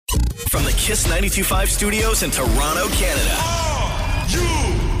the Kiss 92.5 studios in Toronto, Canada. Are you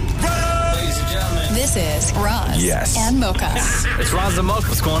ready? Ladies and gentlemen, this is Roz and Mocha. It's Roz and Mocha.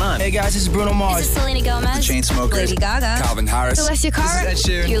 What's going on? Hey guys, this is Bruno Mars. This is Selena Gomez. The Chainsmokers. Lady Gaga. Calvin Harris. Celestia Cara. This is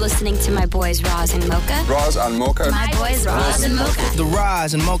Ed Sheeran. You're listening to my boys Roz and Mocha. Roz and Mocha. My boys Roz and Mocha. The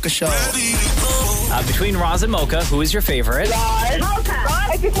Roz and Mocha Show. Between Roz and Mocha, who is your favorite? Roz. Mocha.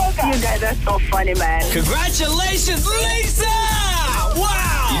 Roz. Mocha. You guys are so funny, man. Congratulations, Lisa!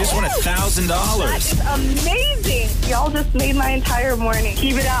 Wow! You just won $1,000. That is amazing. Y'all just made my entire morning.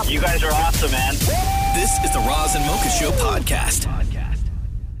 Keep it up. You guys are awesome, man. This is the Roz and Mocha Show podcast.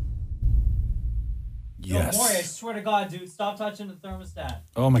 Yes. Maurie, I swear to God, dude, stop touching the thermostat.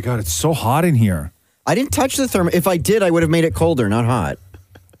 Oh my God, it's so hot in here. I didn't touch the thermostat. If I did, I would have made it colder, not hot.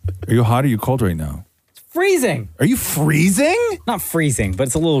 Are you hot or are you cold right now? It's freezing. Are you freezing? Not freezing, but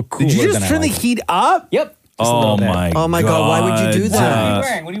it's a little cooler. Did you just than turn I the like. heat up? Yep. Oh my God. Why would you do that? What are you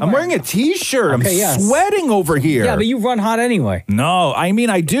wearing? What are you I'm wearing a t-shirt. Okay, I'm yes. sweating over here. Yeah, but you run hot anyway. No, I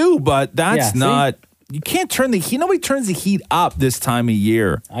mean, I do, but that's Yeah, not... You can't turn the heat... Nobody turns the heat up this time of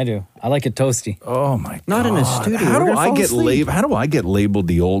year. I do. I like it toasty. Oh, my God. Not in a studio. How We're do gonna I fall get asleep. How do I get labeled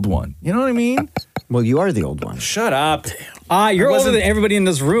the old one? You know what I mean? Well, you are the old one. Shut up. You're older than everybody in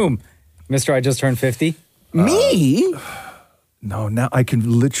this room. Mister, I just turned 50. Me? No, now I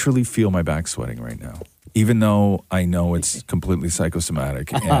can literally feel my back sweating right now. Even though I know it's completely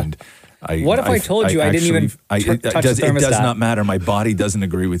psychosomatic. And What if I told you I didn't even touch the thermostat? It does not matter. My body doesn't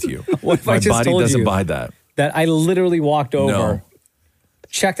agree with you. What if my I just body told doesn't you buy that. That I literally walked over, No.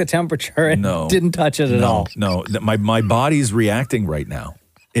 checked the temperature, and No. didn't touch it at all. No, my body's reacting right now.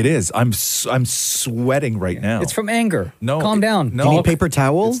 It is. I'm sweating right now. It's from anger. No, Calm down. No, Do you need paper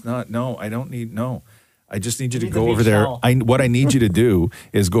towel? It's not. No, I don't need. No, I just need you to need go the over there. beach What I need you to do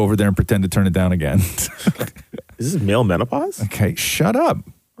is go over there and pretend to turn it down again. Is this male menopause? Okay, shut up.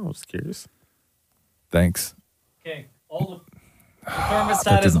 I was curious. Thanks. Okay, the That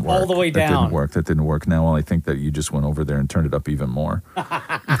thermostat is didn't all the way That down. didn't work. Now I think that you just went over there and turned it up even more.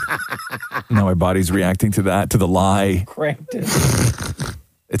 Now my body's reacting to that, to the lie. Cranked it.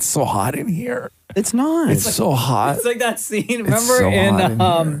 It's so hot in here. It's not. It's so hot. It's like that scene. It's Remember so hot in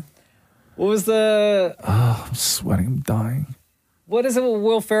here. what was the I'm sweating. I'm dying. what is it with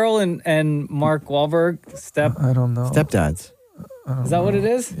Will Ferrell and Mark Wahlberg? I don't know. Stepdads. Is that what it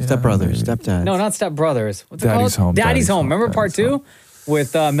is? Stepbrothers. Stepdads. No, not Step Brothers. What's Daddy's it called? Home, Daddy's Daddy's Home. Home, Remember part Daddy's 2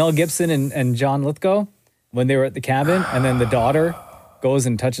 with Mel Gibson and John Lithgow when they were at the cabin, and then the daughter goes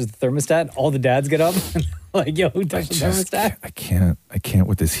and touches the thermostat. All the dads get up like, "Yo, who touched the thermostat?" I can't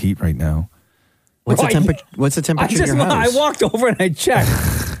with this heat right now. What's the Right. temperature? What's the temperature in your I house? walked over and I checked.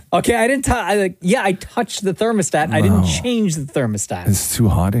 Okay, I didn't. I touched the thermostat. I didn't change the thermostat. It's too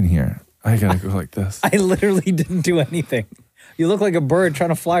hot in here. I gotta go like this. I literally didn't do anything. You look like a bird trying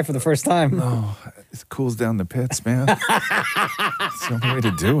to fly for the first time. No, it cools down the pits, man. It's the only way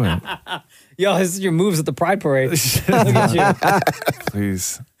to do it. Yo, this is your moves at the Pride Parade. Look at you.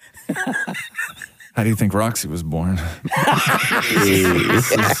 Please. How do you think Roxy was born?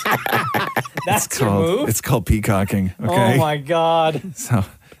 That's your move? It's called peacocking. Okay. Oh my God. That's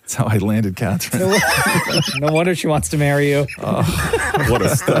how I landed Catherine. No wonder she wants to marry you. What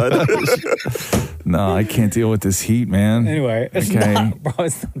a stud. No, I can't deal with this heat, man. Anyway, it's Okay. not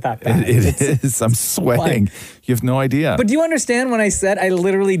that bad. It is. I'm sweating. You have no idea. But do you understand when I said I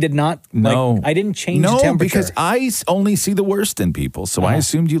literally did not? No. I didn't change the No, temperature. because I only see the worst in people, so I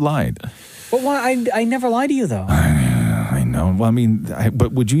assumed you lied. But why? I never lie to you though. I know. Well, I mean,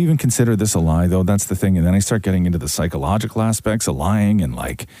 but would you even consider this a lie, though? That's the thing. And then I start getting into the psychological aspects of lying and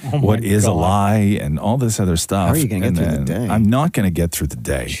like what is a lie and all this other stuff. How are you going to get through the day? I'm not going to get through the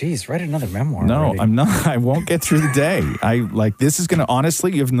day. Jeez, write another memoir. No, already. I'm not. I won't get through the day. This is going to,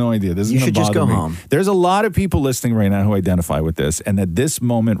 honestly, you have no idea. This is You going should to just bother go me. home. There's a lot of people listening right now who identify with this. And at this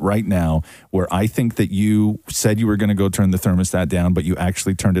moment right now, where I think that you said you were going to go turn the thermostat down, but you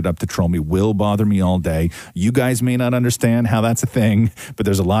actually turned it up to troll me, will bother me all day. You guys may not understand how that's a thing, but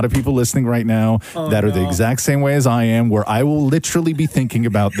there's a lot of people listening right now that are the exact same way as I am, where I will literally be thinking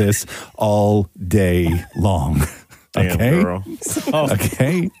about this all day long. Damn, Okay? girl.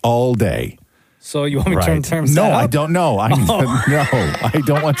 Okay? All day. So you want me to turn the thermostat No, up? I don't know. No, I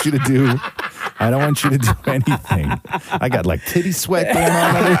don't want you to do. I don't want you to do anything. I got like titty sweat going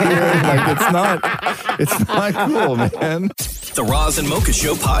on over here. Like it's not cool, man. The Roz and Mocha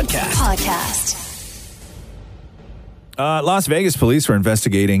Show Podcast. Las Vegas police were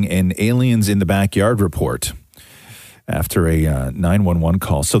investigating an aliens in the backyard report. after a 911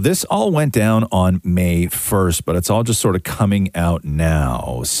 call. So this all went down on May 1st, but it's all just sort of coming out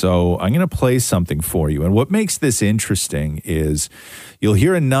now. So I'm going to play something for you. And what makes this interesting is you'll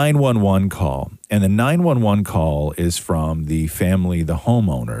hear a 911 call, and the 911 call is from the family, the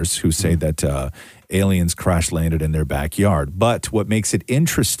homeowners, who say that aliens crash landed in their backyard. But what makes it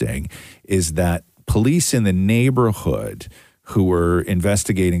interesting is that police in the neighborhood who were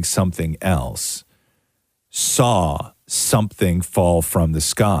investigating something else saw something fall from the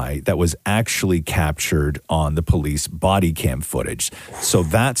sky that was actually captured on the police body cam footage. So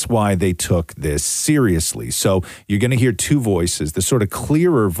that's why they took this seriously. So you're going to hear two voices. The sort of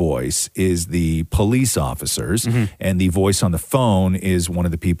clearer voice is the police officers, and the voice on the phone is one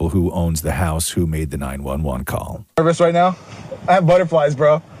of the people who owns the house who made the 911 call. Nervous right now? I have butterflies,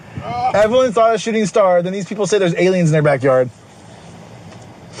 bro. Everyone saw a shooting star, then these people say there's aliens in their backyard.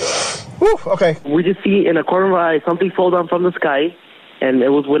 Whew, okay. We just see in a corner of our eye something fall down from the sky, and it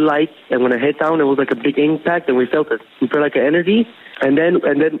was with light. And when it hit down, it was like a big impact, and we felt it. We felt like an energy, and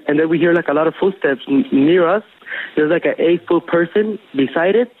then we hear like a lot of footsteps near us. There's like an 8-foot person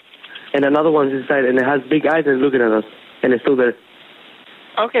beside it, and another one's beside it, and it has big eyes and it's looking at us, and it's still there.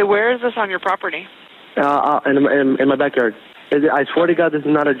 Okay, where is this on your property? In my backyard. I swear to God, this is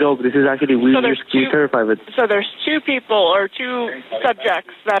not a joke. This is actually, we're terrified of it. So there's two people or two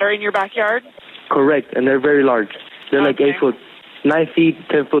subjects that are in your backyard? Correct, and they're very large. They're like 8 foot, 9 feet,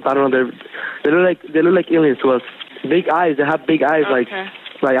 10 foot. I don't know. They look like aliens to us. Big eyes. They have big eyes, like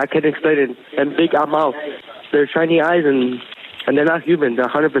I can't explain it. And big mouth. They're shiny eyes, and they're not human. They're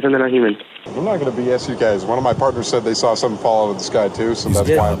 100% they're not human. I'm not going to BS you guys. One of my partners said they saw something fall out of the sky too, so that's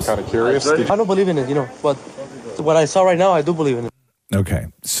why I'm kind of curious. I don't believe in it, but what I saw right now, I do believe in it. Okay,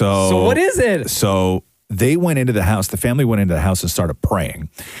 so what is it? So they went into the house. The family went into the house and started praying,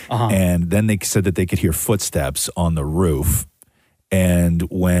 and then they said that they could hear footsteps on the roof. And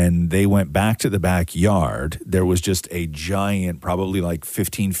when they went back to the backyard, there was just a giant, probably like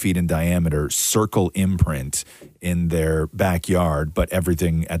 15 feet in diameter, circle imprint in their backyard, but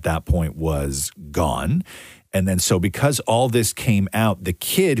everything at that point was gone. And then so because all this came out, the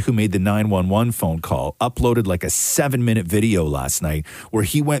kid who made the 911 phone call uploaded like a 7-minute video last night where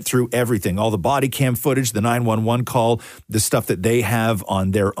he went through everything, all the body cam footage, the 911 call, the stuff that they have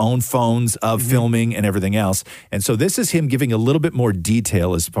on their own phones of filming and everything else. And so this is him giving a little bit more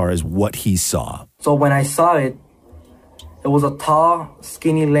detail as far as what he saw. So when I saw it, it was a tall,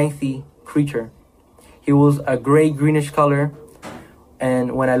 skinny, lengthy creature. He was a gray-greenish color.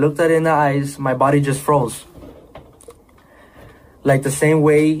 And when I looked at it in the eyes, my body just froze. Like the same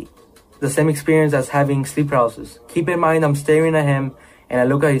experience as having sleep paralysis. Keep in mind, I'm staring at him, and I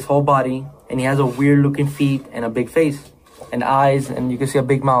look at his whole body, and he has a weird-looking feet and a big face, and eyes, and you can see a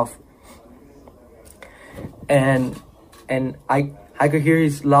big mouth. And I could hear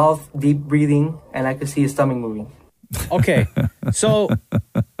his loud, deep breathing, and I could see his stomach moving. Okay, so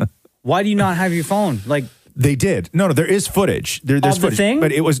why do you not have your phone? Like, they did. No, there is footage. There's of the footage, thing?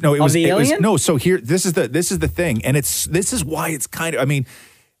 but it was no. It Of was the it was alien? no. So here, this is the thing, and this is why it's kind of. I mean,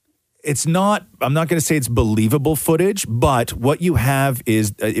 it's not. I'm not going to say it's believable footage, but what you have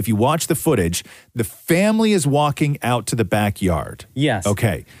is if you watch the footage, the family is walking out to the backyard. Yes.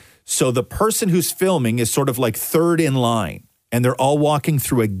 Okay. So the person who's filming is sort of like third in line. And they're all walking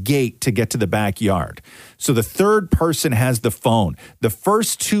through a gate to get to the backyard. So the third person has the phone. The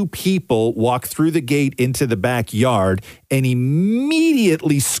first two people walk through the gate into the backyard and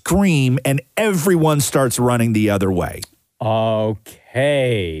immediately scream, and everyone starts running the other way.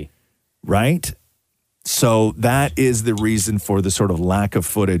 Okay. Right? So that is the reason for the sort of lack of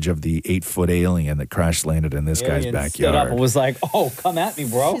footage of the 8-foot alien that crash landed in this guy's backyard. Stood up and was like, "Oh, come at me,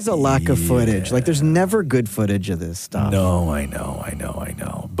 bro." There's a lack of footage. Like, there's never good footage of this stuff. No, I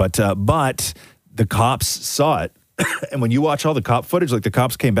know. But the cops saw it. And when you watch all the cop footage, like the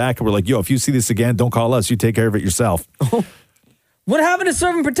cops came back and were like, yo, if you see this again, don't call us. You take care of it yourself. What happened to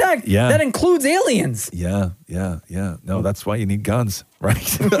serve and protect? Yeah. That includes aliens. Yeah. No, that's why you need guns,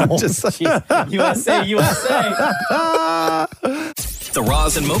 right? USA. The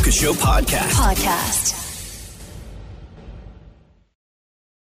Roz and Mocha Show Podcast.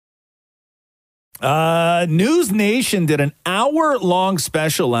 News Nation did an hour-long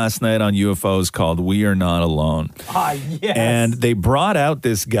special last night on UFOs called We Are Not Alone. Yes. And they brought out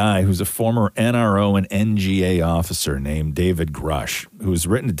this guy who's a former NRO and NGA officer named David Grush, who's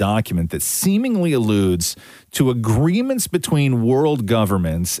written a document that seemingly alludes to agreements between world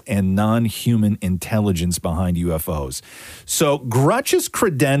governments and non-human intelligence behind UFOs. So Grush's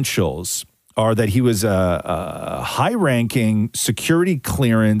credentials are that he was a high-ranking security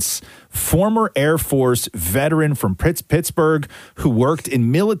clearance former Air Force veteran from Pittsburgh who worked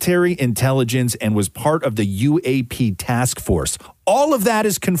in military intelligence and was part of the UAP task force. All of that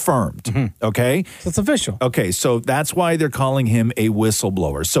is confirmed, okay? So it's official. Okay, so that's why they're calling him a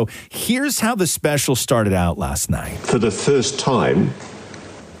whistleblower. So here's how the special started out last night. For the first time,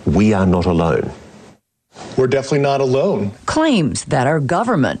 we are not alone. We're definitely not alone. Claims that our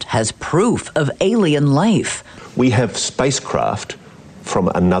government has proof of alien life. We have spacecraft from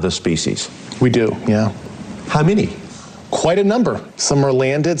another species. We do, yeah. How many? Quite a number. Some are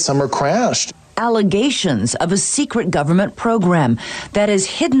landed, some are crashed. Allegations of a secret government program that has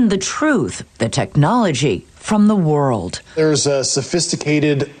hidden the truth, the technology, from the world. There's a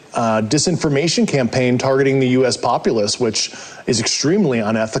sophisticated disinformation campaign targeting the U.S. populace, which is extremely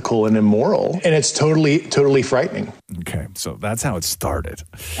unethical and immoral. And it's totally frightening. Okay, so that's how it started.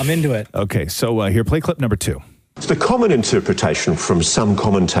 I'm into it. Okay, so here, play clip number 2. The common interpretation from some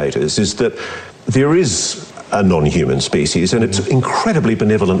commentators is that there is a non-human species and it's incredibly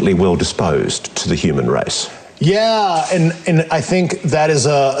benevolently well disposed to the human race. Yeah, and I think that is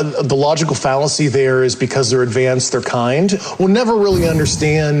the logical fallacy there is because they're advanced, they're kind. We'll never really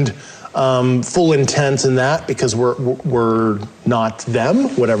understand full intent in that because we're not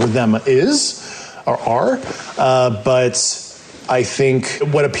them, whatever them is or are. But I think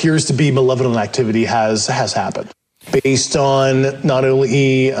what appears to be malevolent activity has happened. Based on not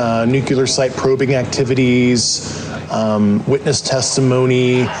only nuclear site probing activities, witness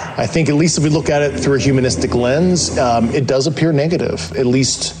testimony, I think at least if we look at it through a humanistic lens, it does appear negative, at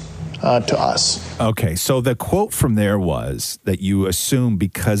least to us. Okay, so the quote from there was that you assume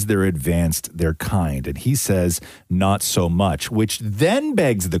because they're advanced, they're kind. And he says, not so much, which then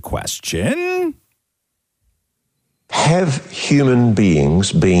begs the question... Have human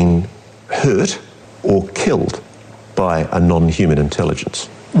beings been hurt or killed by a non-human intelligence?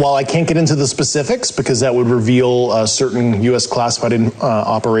 While I can't get into the specifics because that would reveal certain U.S. classified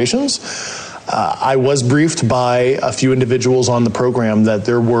operations, I was briefed by a few individuals on the program that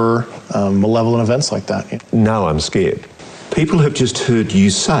there were malevolent events like that. No, I'm scared. People have just heard you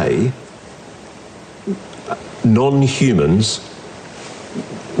say non-humans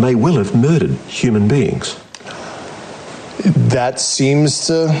may well have murdered human beings. That seems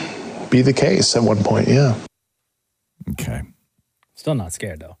to be the case at one point, yeah. Okay. Still not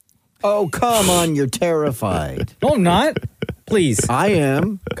scared, though. Oh, come on. You're terrified. No, I'm not. Please. I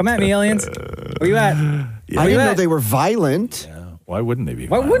am. Come at me, aliens. Where you at? I didn't know they were violent. Yeah. Why wouldn't they be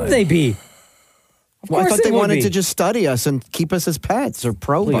Why violent? wouldn't they be? Well, I thought they would wanted be. to just study us and keep us as pets or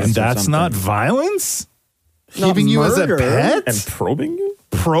probe us. And or that's something. not violence? Not Keeping you as a murder. pet? And probing you?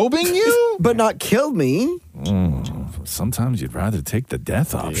 Probing you? But not kill me. Sometimes you'd rather take the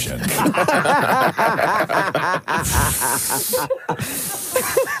death option.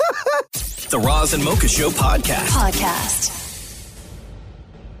 The Roz and Mocha Show Podcast.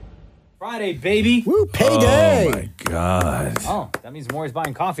 Friday, baby. Woo, payday. Oh, my God. Oh, that means Maury's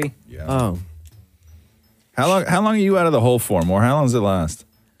buying coffee. Yeah. Oh. How long are you out of the hole for, More? How long does it last?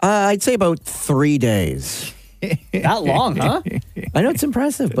 I'd say about 3 days. That long, huh? I know it's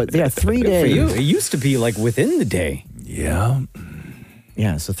impressive, but yeah, 3 Good days. for you. It used to be like within the day. Yeah.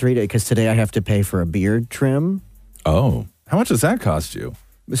 Yeah, so 3 days, because today I have to pay for a beard trim. Oh. How much does that cost you?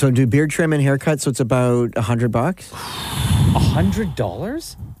 So do beard trim and haircut, so it's about $100.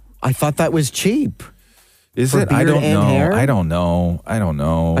 $100? I thought that was cheap. Is For it? I beard don't and know. hair? I don't know. I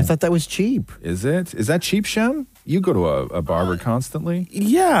thought that was cheap. Is it? Is that cheap, Shem? You go to a barber constantly?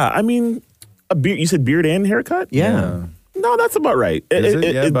 Yeah, I mean, a beard. You said beard and haircut? Yeah. No, that's about right. Is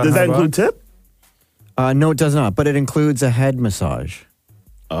it? Yeah, about does that $100? include tip? No, it does not, but it includes a head massage.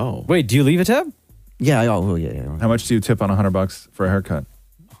 Oh. Wait, do you leave a tip? Yeah, yeah. How much do you tip on $100 for a haircut?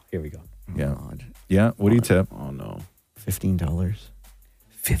 Here we go. Yeah. Yeah. What do you tip? Oh, no. $15.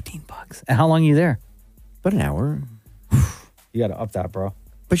 $15. And how long are you there? About an hour. You got to up that, bro.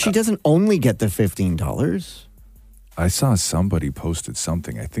 But she doesn't only get the $15. I saw somebody posted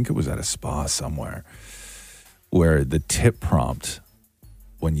something. I think it was at a spa somewhere where the tip prompt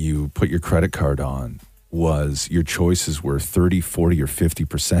when you put your credit card on was your choices were 30, 40, or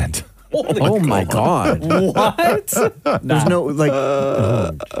 50%. Oh my God. What? There's no, like,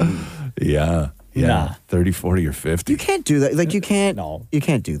 Yeah. Nah. 30, 40, or 50. you can't do that. Like, you can't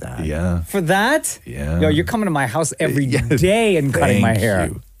do that. Yeah. For that? Yeah. Yo, you're coming to my house every day and cutting my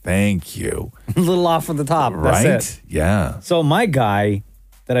hair. Thank you. A little off from the top. Right? That's it. Yeah. So my guy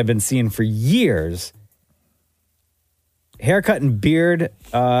that I've been seeing for years, haircut and beard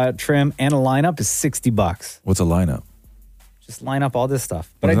trim and a lineup is $60. What's a lineup? Just line up all this stuff.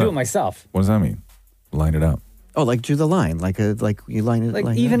 But I do it myself. What does that mean? Line it up. Oh, like do the line, like you line it,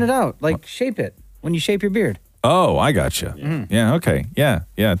 Like even it out, like shape it when you shape your beard. Oh, I gotcha. Yeah, okay. Yeah.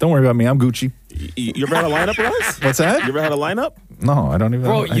 Don't worry about me. I'm Gucci. You ever had a lineup, Ross? What's that? You ever had a lineup? No, I don't even.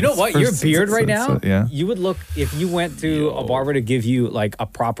 Bro, you know what? Your beard right now, yeah. you would look, if you went to a barber to give you like a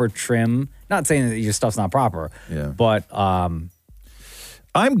proper trim, not saying that your stuff's not proper, but I'm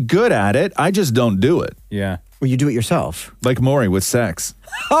good at it. I just don't do it. Yeah. Well, you do it yourself. Like Maury with sex.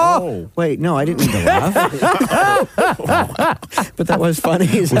 Oh, wait, no, I didn't mean to laugh. But that was funny.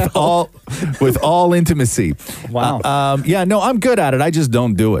 With all intimacy. Wow. Yeah, no, I'm good at it. I just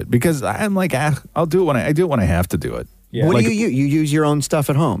don't do it because I'm like, I'll do it when I do it when I have to do it. Yeah. What Like- do you use? You use your own stuff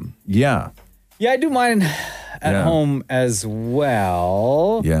at home? Yeah. Yeah, I do mine at home as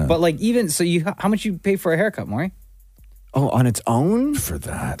well. Yeah. But like even, so how much you pay for a haircut, Maury? Oh, on its own? For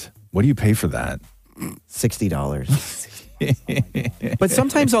that. What do you pay for that? $60. But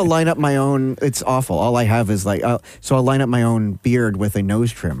sometimes I'll line up my own. It's awful. All I have is so I'll line up my own beard with a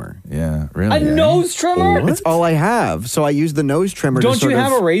nose trimmer. Yeah, really. A nose trimmer? That's all I have. So I use the nose trimmer. Don't you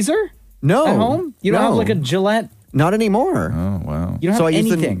have a razor? No. At home? You don't have like a Gillette? Not anymore. Oh, wow. You don't So have I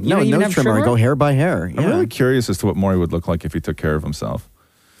use anything? the You don't even nose have trimmer. I go hair by hair. I'm really curious as to what Maury would look like if he took care of himself.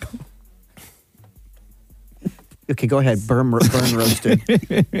 Okay, go ahead. Burn roasted.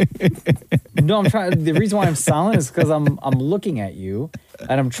 No, I'm trying. The reason why I'm silent is because I'm looking at you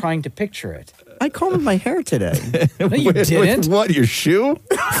and I'm trying to picture it. I combed my hair today. No, you didn't. With what, your shoe?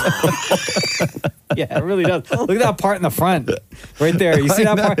 Yeah, it really does. Look at that part in the front, right there. You see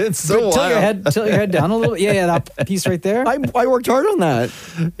that part? It's so tilt your head down a little. Yeah, that piece right there. I worked hard on that.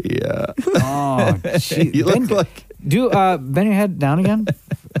 Yeah. Oh, geez. You look like... Bend your head down again.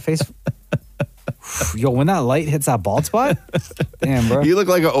 Face. Yo, when that light hits that bald spot, damn, bro. You look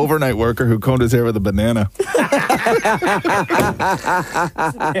like an overnight worker who combed his hair with a banana.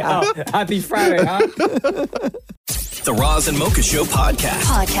 Yeah, happy Friday, huh? The Roz and Mocha Show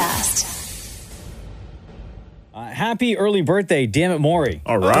podcast. Happy early birthday, Damnit Maurie.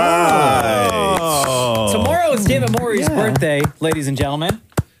 All right. Tomorrow is Damnit Maurie's birthday, ladies and gentlemen.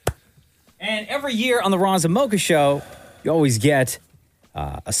 And every year on the Roz and Mocha Show, you always get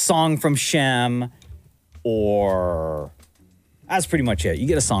a song from Shem, or that's pretty much it. You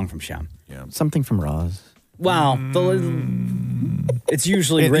get a song from Shem. Yeah. Something from Roz. Wow. It's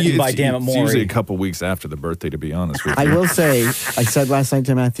usually written by Damnit Maurie. It's usually a couple weeks after the birthday, to be honest with you. I will say, I said last night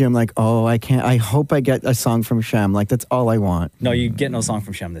to Matthew, I'm like, oh, I can't. I hope I get a song from Shem. Like, that's all I want. No, you get no song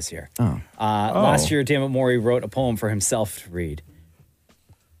from Shem this year. Oh. Last year, Damnit Maurie wrote a poem for himself to read.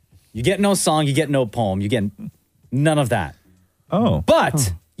 You get no song, you get no poem. You get none of that. Oh.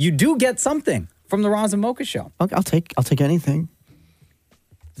 But you do get something from the Roz and Mocha Show. Okay, I'll take anything.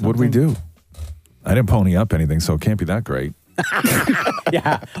 What'd we do? I didn't pony up anything, so it can't be that great.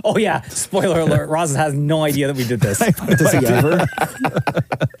 Yeah. Oh, yeah. Spoiler alert. Roz has no idea that we did this. Does he ever?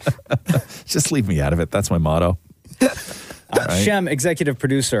 Just leave me out of it. That's my motto. Right. Shem, executive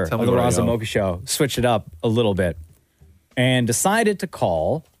producer Tell of me the where I Roz and go. Mocha Show, switched it up a little bit and decided to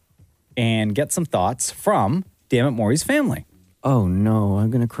call and get some thoughts from Damnit Maurie's family. Oh, no, I'm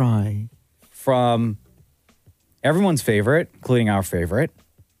going to cry. From everyone's favorite, including our favorite,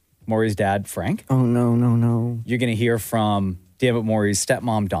 Maurie's dad, Frank. Oh, no. You're going to hear from Damnit Maurie's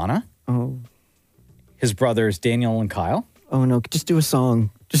stepmom, Donna. Oh. His brothers, Daniel and Kyle. Oh, no, just do a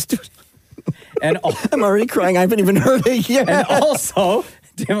song. Just do And I'm already crying. I haven't even heard it yet. And also,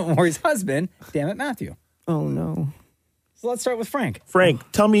 Damnit Maurie's husband, Damnit Matthew. Oh, no. So let's start with Frank. Frank,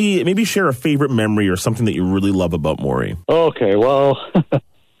 tell me, maybe share a favorite memory or something that you really love about Maurie. Okay, well,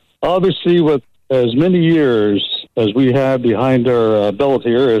 obviously with as many years as we have behind our belt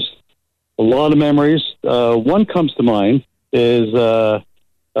here is a lot of memories. One comes to mind is a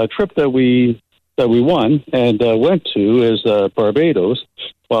trip that we won and went to is Barbados.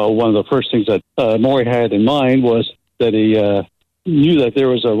 Well, one of the first things that Maurie had in mind was that he knew that there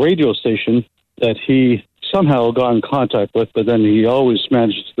was a radio station that he somehow got in contact with, but then he always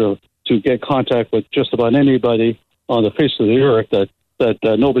managed to get contact with just about anybody on the face of the earth that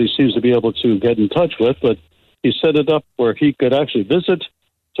nobody seems to be able to get in touch with. But he set it up where he could actually visit,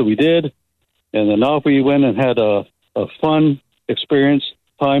 so we did. And then off we went and had a fun experience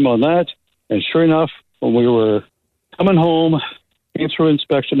time on that. And sure enough, when we were coming home, came through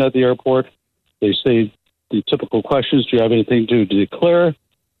inspection at the airport, they say the typical questions, do you have anything to declare?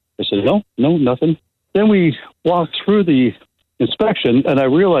 I said, no, nothing. Then we walked through the inspection, and I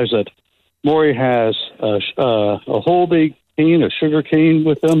realized that Maurie has a whole big cane, a sugar cane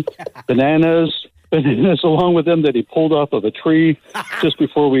with him, bananas, And it's along with him that he pulled off of a tree just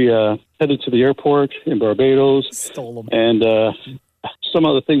before we headed to the airport in Barbados. Stole them. And some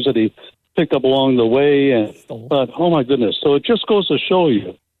other things that he picked up along the way. And thought, oh, my goodness. So it just goes to show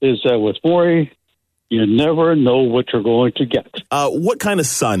you is that with Maurie, you never know what you're going to get. What kind of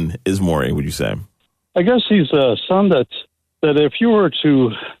son is Maurie, would you say? I guess he's a son that if you were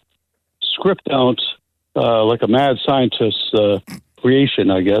to script out like a mad scientist creation,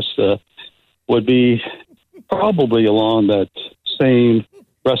 I guess, would be probably along that same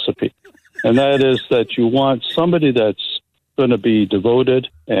recipe. And that is that you want somebody that's going to be devoted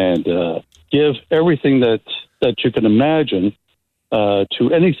and give everything that you can imagine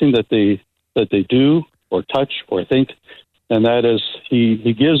to anything that they do or touch or think. And that is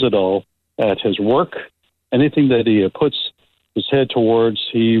he gives it all at his work. Anything that he puts his head towards,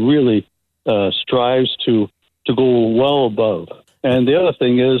 he really strives to go well above. And the other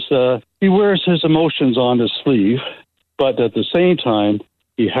thing is he wears his emotions on his sleeve, but at the same time,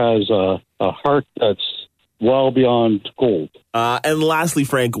 he has a heart that's well beyond gold. And lastly,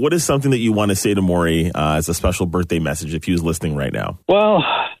 Frank, what is something that you want to say to Maurie as a special birthday message if he was listening right now? Well,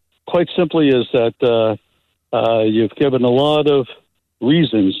 quite simply is that you've given a lot of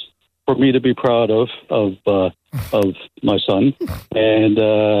reasons for me to be proud of my son, and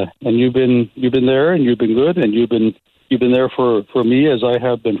you've been there, and you've been good, and you've been there for me as I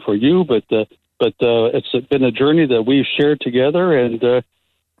have been for you. But it's been a journey that we've shared together,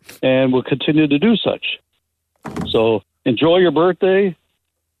 and we'll continue to do such. So enjoy your birthday,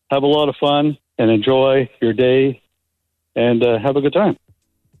 have a lot of fun, and enjoy your day, and have a good time.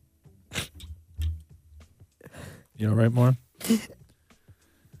 You all right, Maury?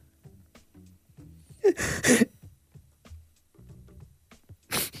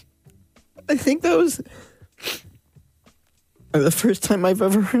 I think that was the first time I've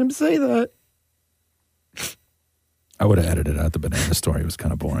ever heard him say that. I would have edited out the banana story. It was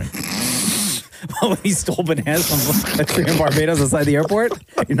kind of boring. When he stole bananas from a tree in Barbados outside the airport?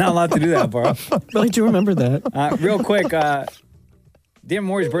 You're not allowed to do that, bro. I do remember that. Real quick, Dan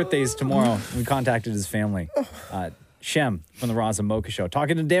Maurie's birthday is tomorrow. We contacted his family. Shem from the Roz and Mocha Show,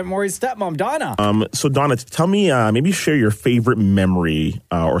 talking to Dan Maurie's stepmom, Donna. So Donna, tell me, maybe share your favorite memory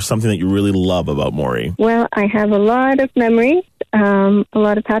or something that you really love about Maurie. Well, I have a lot of memories, a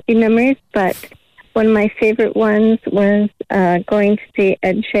lot of happy memories, but one of my favorite ones was going to see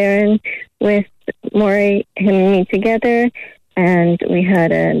Ed Sheeran with Maurie, him and me together, and we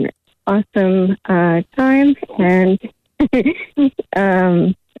had an awesome time, and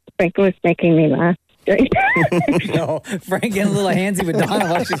Frank was making me laugh. No, Frank getting a little handsy with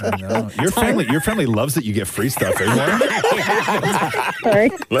Donna. Your family loves that you get free stuff, right? Sorry.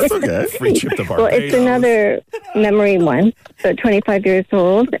 That's okay. Free trip to Barbados. Well, it's another memory one. So 25 years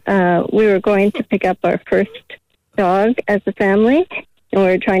old, we were going to pick up our first dog as a family, and we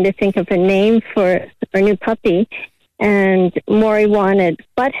were trying to think of a name for our new puppy. And Maurie wanted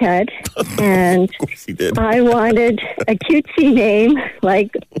Butthead, and of course he did. I wanted a cutesy name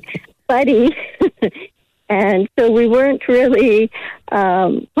like Buddy. And so we weren't really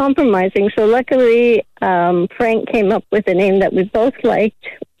compromising. So luckily, Frank came up with a name that we both liked,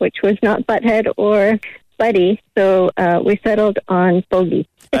 which was not Butthead or Buddy. So we settled on Bogey.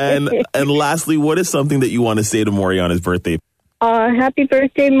 And lastly, what is something that you want to say to Maurie on his birthday? Happy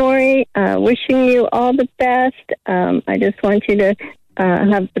birthday, Maurie. Wishing you all the best. I just want you to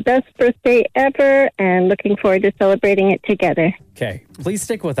have the best birthday ever, and looking forward to celebrating it together. Okay, please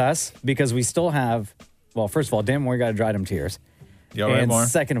stick with us because we still have, well, first of all, Dan Maurie got to dry them tears. You all right, and Maury?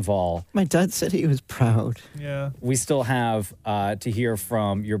 second of all, my dad said he was proud. Yeah. We still have to hear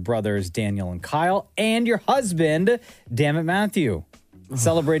from your brothers, Daniel and Kyle, and your husband, Damnit Matthew,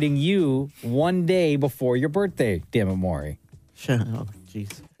 celebrating you one day before your birthday, Damnit Maurie. Oh,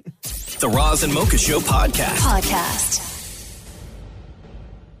 jeez. The Roz and Mocha Show podcast.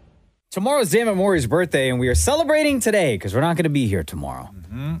 Tomorrow's Damnit Maurie's birthday, and we are celebrating today because we're not going to be here tomorrow.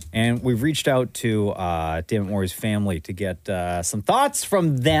 Mm-hmm. And we've reached out to Damnit Maurie's family to get some thoughts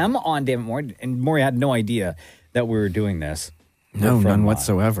from them on Damnit Maurie. And Maurie had no idea that we were doing this. No, none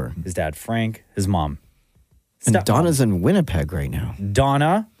whatsoever. His dad, Frank, his mom. And Donna's in Winnipeg right now.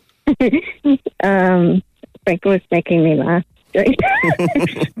 Donna? Frank was making me laugh.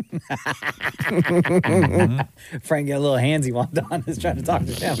 Frank got a little handsy while Donna's trying to talk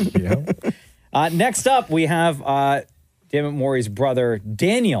to him. Next up, we have Damnit Maurie's brother,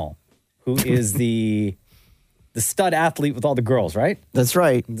 Daniel, who is the stud athlete with all the girls, right? That's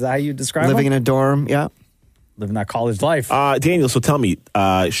right. Is that how you describe Living him? in a dorm, yeah. Living that college life. Daniel, so tell me,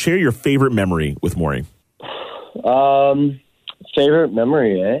 share your favorite memory with Maurie. Favorite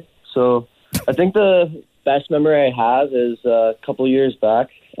memory, eh? So I think the best memory I have is a couple years back.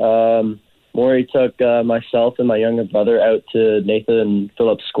 Maurie took myself and my younger brother out to Nathan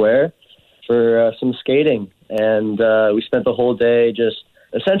Phillips Square for some skating. And we spent the whole day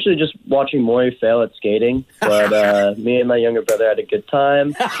essentially just watching Maurie fail at skating. But me and my younger brother had a good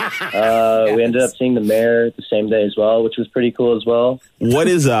time. We ended up seeing the mayor the same day as well, which was pretty cool as well.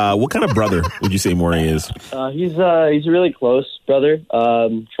 What kind of brother would you say Maurie is? He's a really close brother.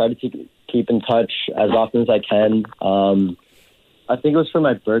 Try to keep in touch as often as I can. I think it was for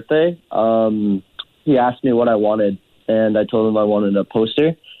my birthday. He asked me what I wanted, and I told him I wanted a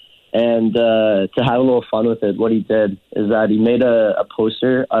poster. And to have a little fun with it, what he did is that he made a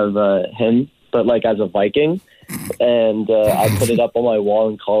poster of him, but like as a Viking, and I put it up on my wall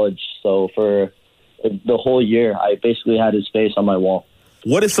in college. So for the whole year, I basically had his face on my wall.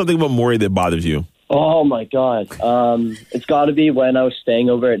 What is something about Maurie that bothers you? Oh, my God. It's got to be when I was staying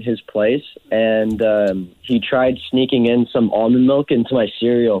over at his place, and he tried sneaking in some almond milk into my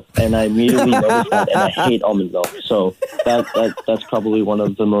cereal, and I immediately noticed that, and I hate almond milk. So that's probably one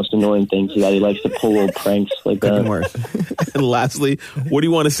of the most annoying things, that he likes to pull little pranks like that. And lastly, what do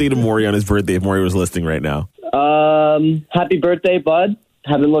you want to say to Maurie on his birthday if Maurie was listening right now? Happy birthday, bud.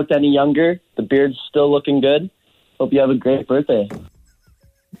 Haven't looked any younger. The beard's still looking good. Hope you have a great birthday.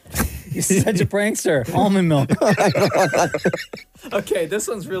 You're such a prankster. Almond milk. Okay, this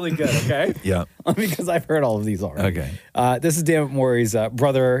one's really good, okay? Yeah. Because I've heard all of these already. Okay. This is Damnit Maurie's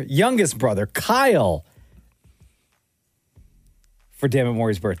youngest brother, Kyle, for Damnit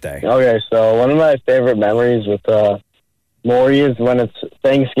Maurie's birthday. Okay, so one of my favorite memories with Maurie is when it's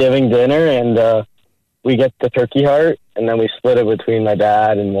Thanksgiving dinner and we get the turkey heart and then we split it between my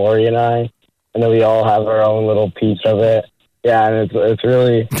dad and Maurie and I, and then we all have our own little piece of it. Yeah, and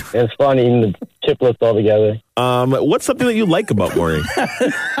it's fun eating the chiplets all together. What's something that you like about Maurie?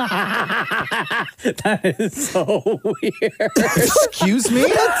 That is so weird. Excuse me?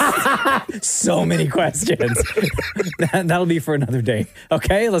 So many questions. That'll be for another day.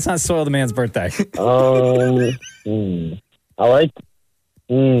 Okay, let's not spoil the man's birthday. I like.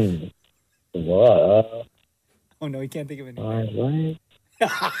 What? Oh no, he can't think of anything.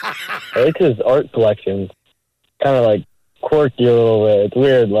 I like his art collection. Kind of like quirky a little bit. It's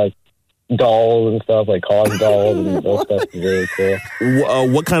weird, like dolls and stuff, like cause dolls and those stuff is really cool.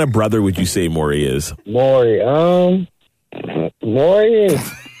 What kind of brother would you say Maurie is? Maurie is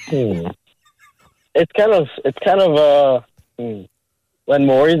it's kind of when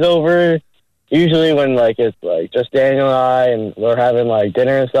Maurie's over, usually when like it's like just Daniel and I and we're having like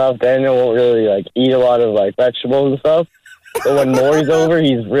dinner and stuff, Daniel won't really like eat a lot of like vegetables and stuff. But when Maurie's over,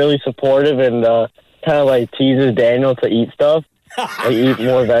 he's really supportive and kind of like teases Daniel to eat stuff, like eat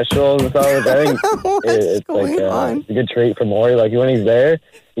more vegetables and stuff. I think it's like it's a good trait for Maurie. Like when he's there,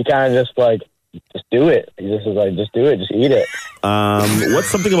 he kind of just do it. He just is like, just do it, just eat it. What's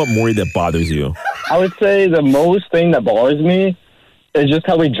something about Maurie that bothers you? I would say the most thing that bothers me is just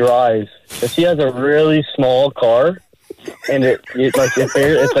how he drives. Because he has a really small car, and it's like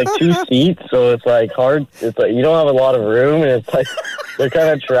 2 seats, so it's like hard. It's like you don't have a lot of room, and it's like they're kind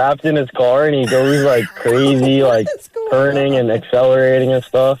of trapped in his car, and he goes like crazy, like turning and accelerating and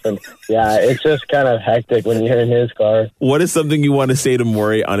stuff. And yeah, it's just kind of hectic when you're in his car. What is something you want to say to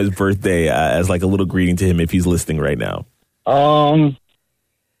Maurie on his birthday as like a little greeting to him if he's listening right now? I don't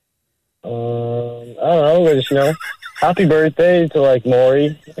know, just happy birthday to like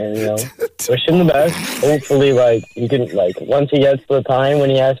Maurie, and wish him the best. Hopefully, like you can once he gets to the time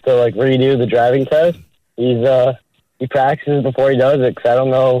when he has to like redo the driving test, he practices before he does it. Because I don't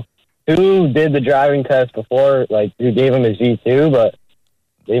know who did the driving test before, like who gave him his G2, but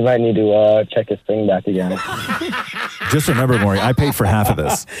they might need to check his thing back again. Just remember, Maurie, I paid for half of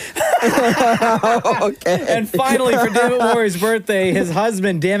this. Okay. And finally, for Damnit Maurie's birthday, his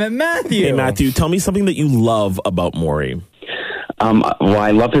husband, Damnit Matthew. Hey, Matthew, tell me something that you love about Maurie. Well, I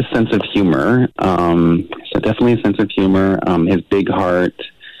love his sense of humor. So definitely a sense of humor, his big heart.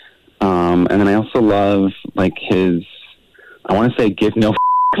 And then I also love, like, his, I want to say give no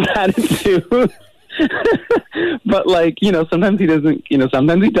attitude. But like, sometimes he doesn't,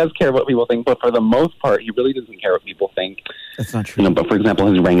 sometimes he does care what people think, but for the most part, he really doesn't care what people think. That's not true. But for example,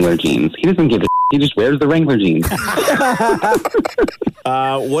 his Wrangler jeans, he doesn't give a he just wears the Wrangler jeans.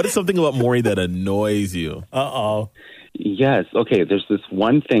 What is something about Maurie that annoys you? Uh-oh. Yes. Okay. There's this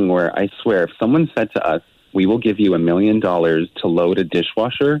one thing where I swear, if someone said to us, we will give you $1 million to load a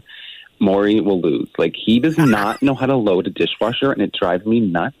dishwasher, Maurie will lose. Like, he does not know how to load a dishwasher, and it drives me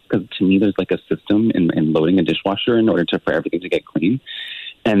nuts because to me there's like a system in loading a dishwasher in order for everything to get clean.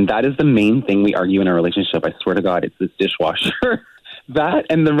 And that is the main thing we argue in our relationship. I swear to God, it's this dishwasher. That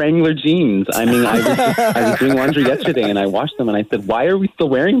and the Wrangler jeans. I mean, I was doing laundry yesterday and I washed them and I said, why are we still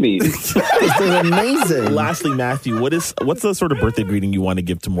wearing these? They're amazing. Lastly, Matthew, what's the sort of birthday greeting you want to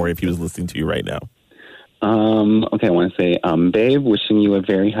give to Maurie if he was listening to you right now? Okay, I want to say, babe, wishing you a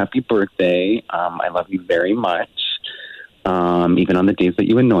very happy birthday. I love you very much. Even on the days that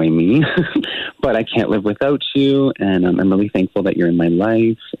you annoy me, but I can't live without you. And I'm really thankful that you're in my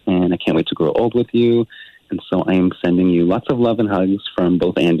life and I can't wait to grow old with you. And so I am sending you lots of love and hugs from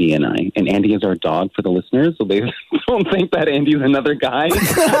both Andy and I. And Andy is our dog for the listeners, so they don't think that Andy's another guy.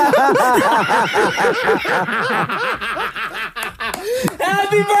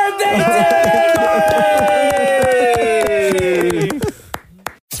 Happy birthday,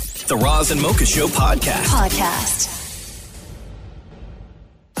 The Roz and Mocha Show podcast.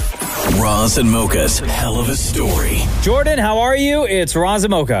 Roz and Mocha's Hell of a Story. Jordan, how are you? It's Roz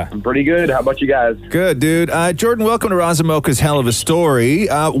and Mocha. I'm pretty good. How about you guys? Good, dude. Jordan, welcome to Roz and Mocha's Hell of a Story.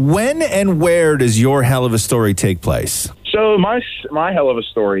 When and where does your Hell of a Story take place? So my Hell of a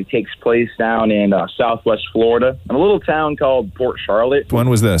Story takes place down in Southwest Florida, in a little town called Port Charlotte. When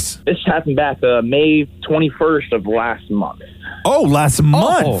was this? This happened back May 21st of last month. Oh, last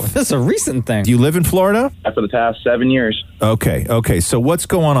month. Oh, this is a recent thing. Do you live in Florida? For the past 7 years. Okay. So what's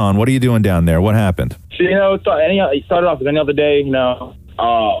going on? What are you doing down there? What happened? So, it started off as any other day, get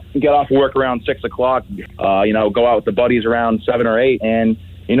off work around 6 o'clock, go out with the buddies around 7 or 8, and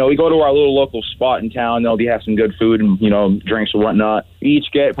we go to our little local spot in town. They have some good food and, drinks or whatnot. We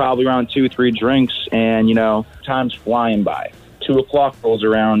each get probably around 2-3 drinks, and, time's flying by. 2 o'clock rolls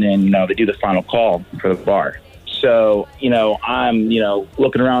around, and, they do the final call for the bar. So, I'm,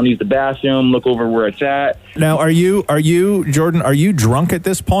 looking around, use the bathroom, look over where it's at. Now, Jordan, are you drunk at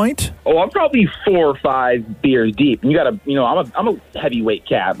this point? Oh, I'm probably 4 or 5 beers deep. And you gotta, I'm a heavyweight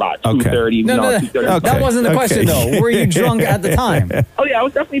cat, about 230. No, 230. Okay. That wasn't the question, though. Were you drunk at the time? Oh, yeah, I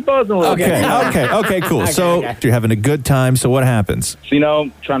was definitely buzzing a little bit. Okay, cool. So you're having a good time. So what happens? So,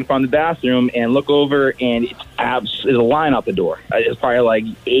 trying to find the bathroom and look over, and there's a line out the door. It's probably like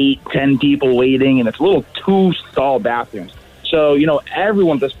 8-10 people waiting, and it's a little 2-stall bathrooms. So,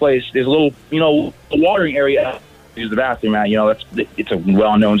 everyone at this place, there's a little, watering area. Use the bathroom at, it's a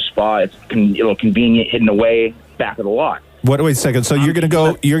well-known spot. It's a little convenient, hidden away back of the lot. Wait a second. So you're going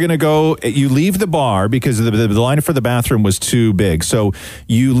to go, you leave the bar because the line for the bathroom was too big. So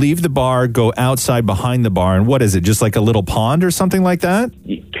you leave the bar, go outside behind the bar, and what is it? Just like a little pond or something like that?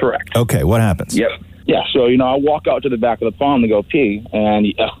 Correct. Okay. What happens? Yep. Yeah. So, I walk out to the back of the pond to go pee, and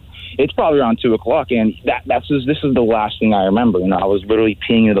it's probably around 2 o'clock, and this is the last thing I remember. I was literally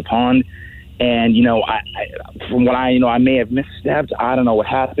peeing into the pond, and from what I may have misstepped. I don't know what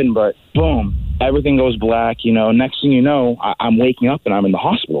happened, but boom, everything goes black. Next thing you know, I'm waking up and I'm in the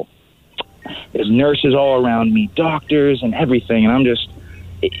hospital. There's nurses all around me, doctors and everything, and I'm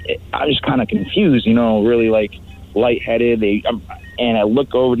just kind of confused. Really like lightheaded. And I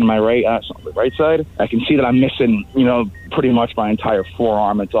look over to my right side. I can see that I'm missing, pretty much my entire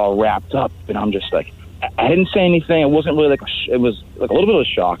forearm. It's all wrapped up, and I'm just like, I didn't say anything. It wasn't really it was like a little bit of a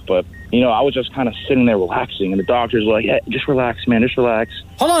shock, but I was just kind of sitting there relaxing, and the doctors were like, "Yeah, just relax, man, just relax."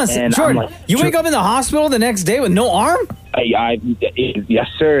 Hold on a second, Jordan. Like, you wake up in the hospital the next day with no arm? Yes,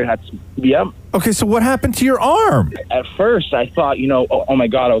 sir. Yep. Okay, so what happened to your arm? At first, I thought, oh my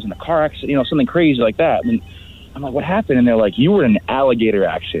God, I was in a car accident, something crazy like that. And I'm like, what happened? And they're like, you were in an alligator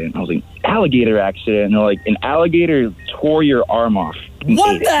accident. I was like, alligator accident? And they're like, an alligator tore your arm off.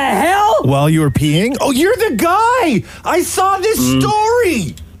 What the hell? While you were peeing? Oh, you're the guy! I saw this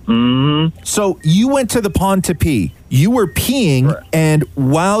story! Mm-hmm. So you went to the pond to pee. You were peeing, right. And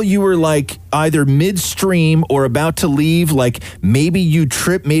while you were like either midstream or about to leave, like maybe you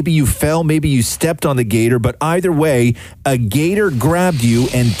tripped, maybe you fell, maybe you stepped on the gator, but either way, a gator grabbed you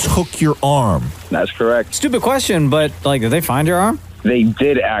and took your arm. That's correct. Stupid question, but did they find your arm? They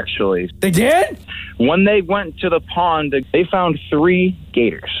did, actually. They did? When they went to the pond, they found 3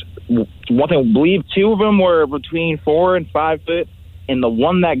 gators. One, I believe 2 of them were between 4 and 5 foot. And the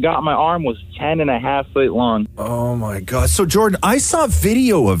one that got my arm was 10.5 foot long. Oh, my God. So, Jordan, I saw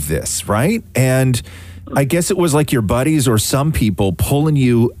video of this, right? And I guess it was like your buddies or some people pulling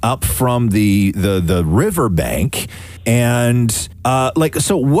you up from the riverbank. And,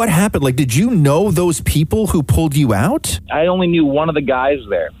 so what happened? Like, did you know those people who pulled you out? I only knew one of the guys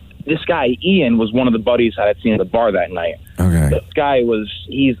there. This guy, Ian, was one of the buddies I had seen at the bar that night. Okay. This guy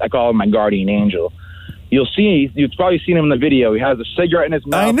I call him my guardian angel. You've probably seen him in the video. He has a cigarette in his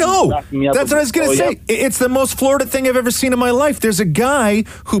mouth. I know. That's what I was going to say. Yeah. It's the most Florida thing I've ever seen in my life. There's a guy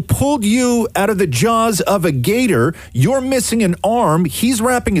who pulled you out of the jaws of a gator. You're missing an arm. He's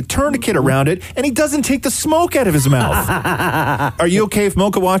wrapping a tourniquet around it, and he doesn't take the smoke out of his mouth. Are you okay if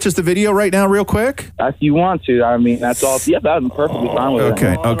Mocha watches the video right now real quick? If you want to. I mean, that's all. Yeah, I'm perfectly fine with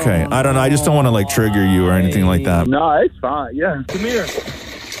it. Okay. I don't know. I just don't want to, like, trigger you or anything like that. No, it's fine. Yeah. Come here.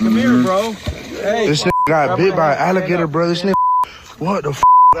 Come here, bro. Hey. This nigga got bit by an alligator, bro. This nigga, what the f?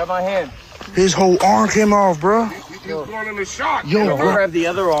 Grab my hand. His whole arm came off, bro. He's going in the shot. Yo, bro. Grab the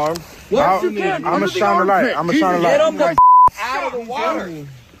other arm. I'm gonna shine the light. Get him the out of the water.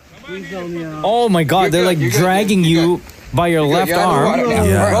 Oh my God, they're like dragging you by your left arm.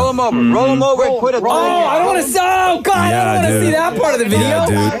 Yeah. Roll him over. Roll him over and put it. Oh, I don't want to. Oh God, I don't want to see that part of the video. Yeah,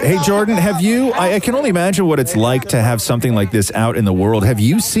 dude. Hey, Jordan, have you? I can only imagine what it's like to have something like this out in the world. Have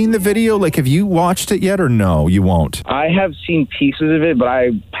you seen the video? Like, have you watched it yet, or no? You won't. I have seen pieces of it, but I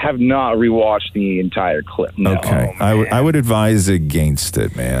have not rewatched the entire clip. No. Okay, I would advise against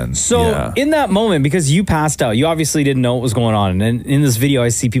it, man. So in that moment, because you passed out, you obviously didn't know what was going on. And in this video, I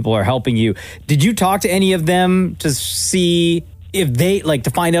see people are helping you. Did you talk to any of them to see if they, like,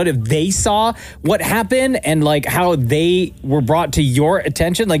 to find out if they saw what happened and, like, how they were brought to your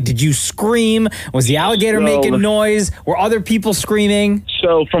attention? Like, did you scream? Was the alligator making noise? Were other people screaming?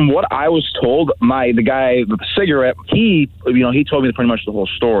 So from what I was told, the guy with the cigarette, he told me pretty much the whole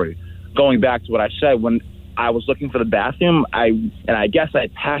story. Going back to what I said, when I was looking for the bathroom, I guess I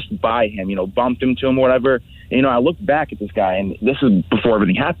passed by him, bumped into him or whatever. And, I looked back at this guy, and this is before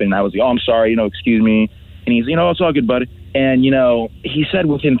everything happened. And I was like, oh, I'm sorry, excuse me. And he's, it's all good, buddy. And, he said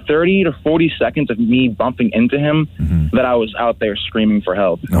within 30 to 40 seconds of me bumping into him that I was out there screaming for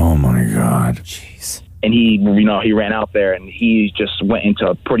help. Oh, my God. Jeez. And he ran out there and he just went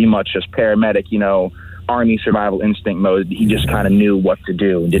into pretty much just paramedic, Army survival instinct mode. He just kind of knew what to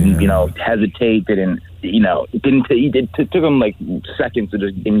do. Didn't, hesitate, it took him like seconds to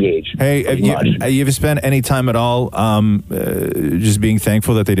just engage. Hey, have you ever spent any time at all just being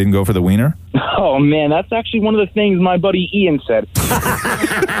thankful that they didn't go for the wiener? Oh, man, that's actually one of the things my buddy Ian said.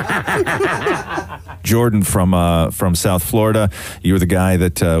 Jordan from South Florida, you were the guy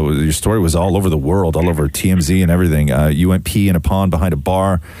that your story was all over the world, all over TMZ and everything. You went pee in a pond behind a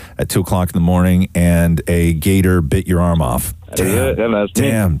bar at 2 o'clock in the morning, and a gator bit your arm off.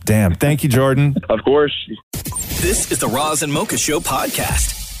 Damn. Thank you, Jordan. Of course. This is the Roz and Mocha Show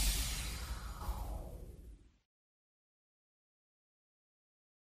podcast.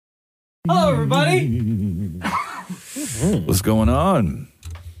 Hello, everybody. What's going on?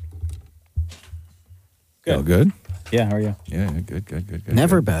 Good. All good? Yeah, how are you? Yeah, good.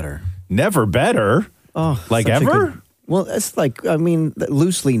 Never better. Never better? Oh, like such a ever? good- well, it's like,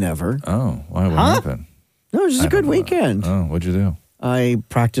 loosely never. Oh, why? What happened? No, it was just a good weekend. Oh, what'd you do? I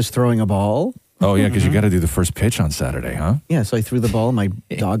practiced throwing a ball. Oh, yeah, because you got to do the first pitch on Saturday, huh? Yeah, so I threw the ball. My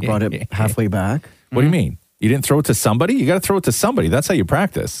dog brought it halfway back. What do you mean? You didn't throw it to somebody? You got to throw it to somebody. That's how you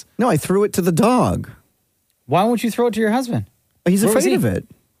practice. No, I threw it to the dog. Why won't you throw it to your husband? He's Where was afraid he? of it.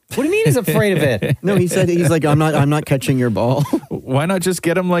 What do you mean he's afraid of it? No, he's like, I'm not catching your ball. Why not just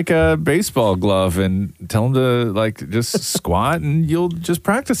get him like a baseball glove and tell him to like just squat and you'll just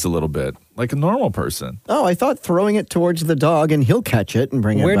practice a little bit like a normal person? Oh, I thought throwing it towards the dog and he'll catch it and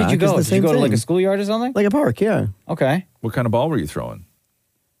bring it back. Where did you go? is the Did you same go to like thing. a schoolyard or something? Like a park, yeah. Okay. What kind of ball were you throwing?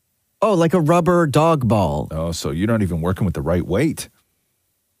 Oh, like a rubber dog ball. Oh, so you're not even working with the right weight.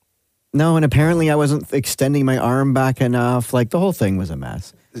 No, and apparently I wasn't extending my arm back enough. Like the whole thing was a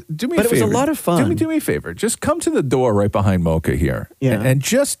mess. Do me but a favor. It was a lot of fun. Do me a favor. Just come to the door right behind Mocha here. Yeah. And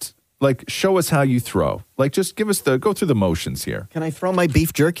just like show us how you throw. Like just give us go through the motions here. Can I throw my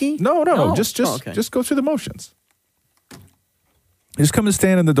beef jerky? No. Just okay. Just go through the motions. Just come and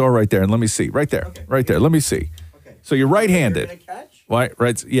stand in the door right there and let me see. Right there. Okay. Right there. Let me see. Okay. So you're right-handed. You're gonna catch? Why?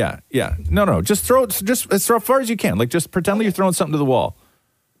 Right? Yeah. No. Just throw it. Just as far as you can. Like just pretend like you're throwing something to the wall.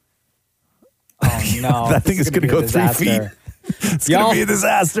 Oh no! That thing is going to go 3 feet. It's going to be a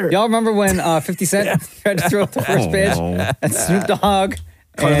disaster. Y'all remember when 50 Cent tried to throw out the first pitch? And Snoop Dogg.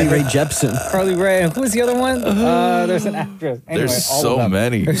 Carly Rae Jepsen. Carly Rae. Who was the other one? There's an actress. Anyway, There's so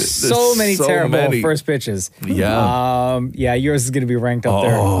many. There's so many terrible first pitches. Yeah. Yeah, yours is going to be ranked up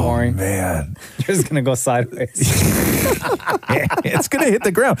there, Maurie. Oh, man. Yours is going to go sideways. It's going to hit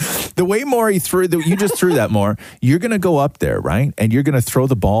the ground. The way Maurie you just threw that, Maury, you're going to go up there, right? And you're going to throw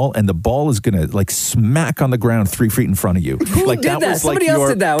the ball, and the ball is going to like smack on the ground 3 feet in front of you. Who like, did that? Was Somebody like else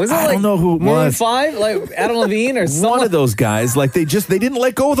did that. Was it I like don't know who it Maroon was. 5? Like Adam Levine or someone? One of those guys. Like they didn't let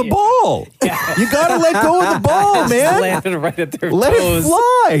let go of the ball. You got to let go of the ball, man. Landed right at their Let toes. it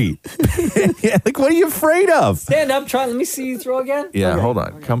fly. Yeah, like, what are you afraid of? Stand up, try. Let me see you throw again. Yeah, hold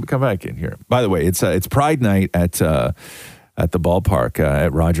on. Come back in here. By the way, it's Pride Night at the ballpark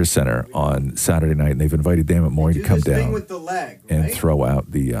at Rogers Center on Saturday night, and they've invited Damnit Maurie to come down with the leg, and throw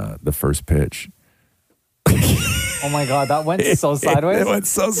out the first pitch. Oh my God, that went so sideways. It went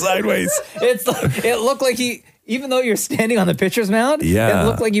so sideways. It looked like even though you're standing on the pitcher's mound, Yeah. it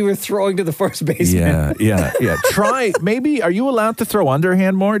looked like you were throwing to the first baseman. Yeah. Try, maybe, are you allowed to throw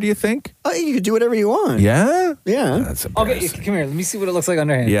underhand more, do you think? You can do whatever you want. Yeah? Yeah. That's Okay, come here. Let me see what it looks like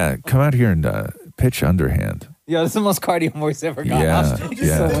underhand. Yeah, come out here and pitch underhand. Yeah, this is the most cardio Maury's ever got. Yeah,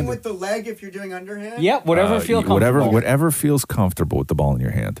 yeah. Swing with the leg if you're doing underhand? Yep, whatever feels comfortable. Whatever feels comfortable with the ball in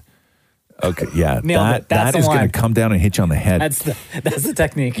your hand. Okay, yeah, Nailed it. That's that the is going line. to come down and hit you on the head. That's the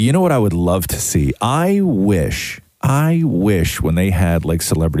technique. You know what I would love to see? I wish when they had like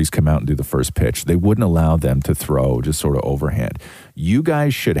celebrities come out and do the first pitch, they wouldn't allow them to throw just sort of overhand. You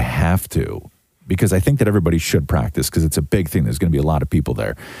guys should have to, because I think that everybody should practice because it's a big thing. There's going to be a lot of people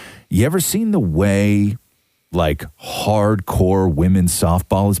there. You ever seen the way like hardcore women's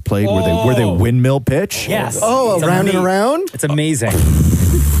softball is played where they windmill pitch? Yes. Oh, It's around and amazing. around? It's amazing.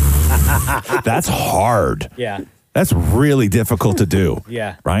 That's hard. Yeah. That's really difficult to do.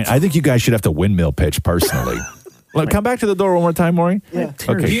 Yeah. Right? I think you guys should have to windmill pitch personally. Look, come back to the door one more time, Maury. Yeah.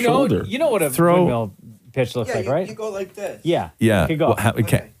 Okay. You know what a windmill pitch looks like, right? You go like this. Yeah. Yeah. Okay, go. Well,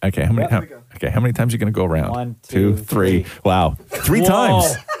 okay. How many times are you going to go around? 1, 2, 2, 3. Wow. 3 Whoa.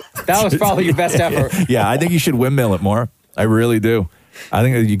 times. That was probably your best effort. Yeah, I think you should windmill it more. I really do. I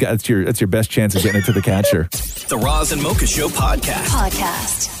think that's your best chance of getting it to the catcher. The Roz and Mocha Show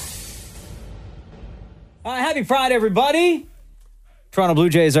podcast. Happy Pride, everybody. Toronto Blue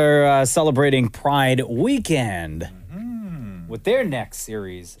Jays are celebrating Pride weekend with their next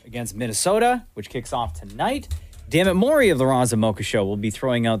series against Minnesota, which kicks off tonight. Damnit Maurie of the Roz and Mocha Show will be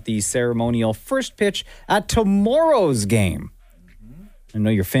throwing out the ceremonial first pitch at tomorrow's game. I know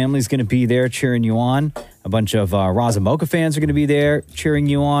your family's going to be there cheering you on. A bunch of Roz and Mocha fans are going to be there cheering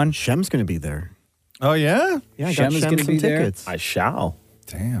you on. Shem's going to be there. Oh, yeah? Yeah, I Shem got is Shem going to some be there. tickets. I shall.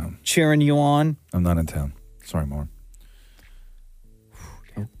 Damn. Cheering you on. I'm not in town. Sorry, Maury.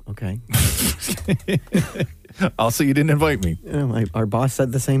 Okay. Also, you didn't invite me. Our boss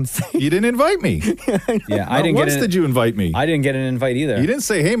said the same thing. You didn't invite me. Yeah, I Not didn't once get did you invite me. I didn't get an invite either. You didn't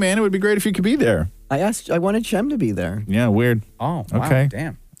say, hey, man, it would be great if you could be there. I wanted Shem to be there. Yeah, weird. Oh, wow, Okay.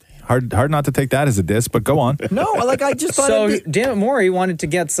 damn. Hard not to take that as a diss, but go on. No, like I just thought So, it'd be... Damnit Maurie wanted to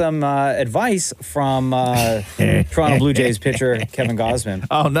get some advice from Toronto Blue Jays pitcher Kevin Gausman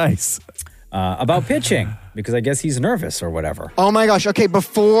Oh, nice. about pitching because I guess he's nervous or whatever. Oh my gosh. Okay,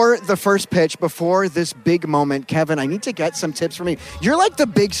 before the first pitch, before this big moment, Kevin, I need to get some tips from you. You're like the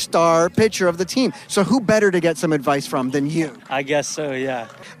big star pitcher of the team. So who better to get some advice from than you? I guess so, yeah.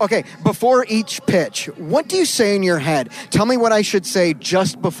 Okay, before each pitch, what do you say in your head? Tell me what I should say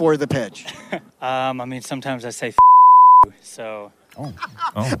just before the pitch. I mean, sometimes I say so. Oh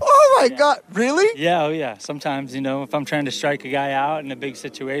my God, really? Yeah, oh yeah. Sometimes, if I'm trying to strike a guy out in a big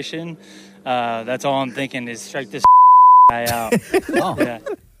situation, that's all I'm thinking is strike this guy out. Oh. Yeah.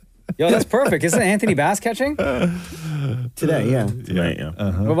 Yo, that's perfect. Isn't Anthony Bass catching? Today, yeah. Tonight, yeah.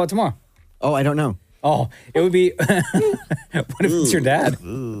 What about tomorrow? Oh, I don't know. Oh, it would be. What if it's your dad?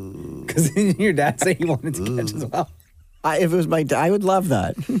 Because didn't your dad say he wanted to catch as well? If it was my dad, I would love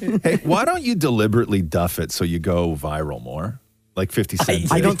that. Hey, why don't you deliberately duff it so you go viral more? Like 50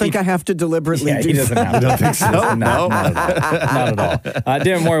 Cent. I don't think I have to deliberately do he doesn't that. have to. I don't think so. No, No. not at all.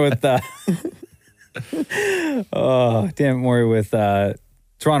 Damnit Maurie with Damnit Maurie with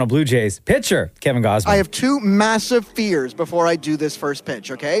Toronto Blue Jays pitcher Kevin Gausman. I have two massive fears before I do this first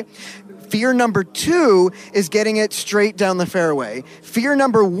pitch, okay? Fear number 2 is getting it straight down the fairway. Fear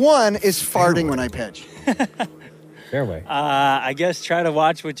number 1 is farting when I pitch. Fairway. I guess try to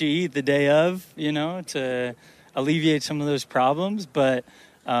watch what you eat the day of, to alleviate some of those problems. But,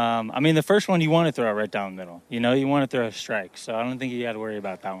 I mean, the first one you want to throw right down the middle. You want to throw a strike. So I don't think you got to worry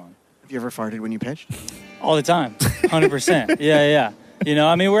about that one. Have you ever farted when you pitched? All the time. 100%. Yeah.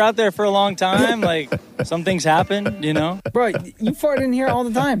 I mean, we're out there for a long time. Like, some things happen, Bro, you fart in here all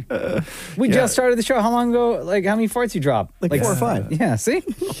the time. We just started the show. How long ago? Like, how many farts you dropped? Like 4 or 5. Yeah, see?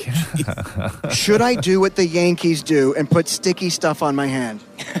 Should I do what the Yankees do and put sticky stuff on my hand?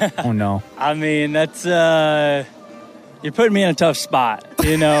 Oh, no. I mean, that's, you're putting me in a tough spot, Oh,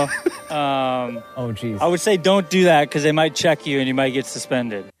 jeez. I would say don't do that because they might check you and you might get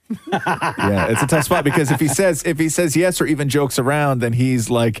suspended. Yeah, it's a tough spot because if he says yes or even jokes around, then he's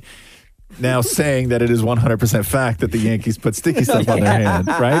like now saying that it is 100% fact that the Yankees put sticky stuff on their hand,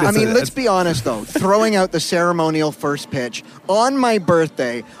 right? I mean, let's be honest, though. Throwing out the ceremonial first pitch on my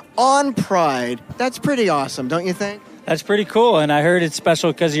birthday, on Pride, that's pretty awesome, don't you think? That's pretty cool, and I heard it's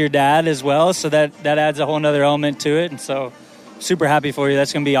special because of your dad as well, so that adds a whole nother element to it, and so super happy for you.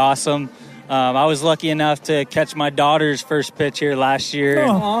 That's going to be awesome. I was lucky enough to catch my daughter's first pitch here last year.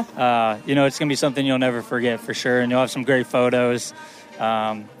 And, it's going to be something you'll never forget for sure, and you'll have some great photos.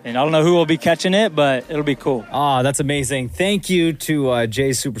 And I don't know who will be catching it, but it'll be cool. Oh, that's amazing. Thank you to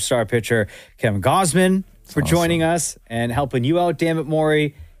Jay's superstar pitcher, Kevin Gosman, for joining us and helping you out, Damnit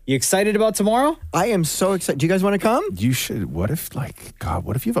Maurie. You excited about tomorrow? I am so excited. Do you guys want to come? You should. What if you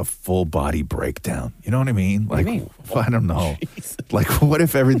have a full body breakdown? You know what I mean? Like, I don't know. Like, what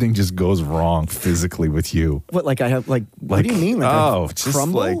if everything just goes wrong physically with you? What, like I have, what do you mean? Like just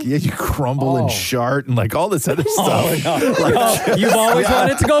crumble? like, you crumble and shart and like all this other stuff. No. You've always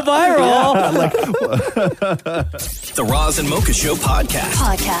wanted to go viral. The Roz and Mocha Show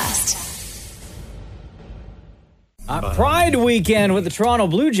podcast. Pride weekend with the Toronto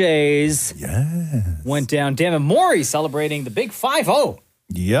Blue Jays. Went down. Damnit Maurie celebrating the big 5-0.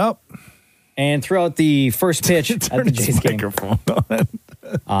 Yep. And throughout the first pitch at the Jays game microphone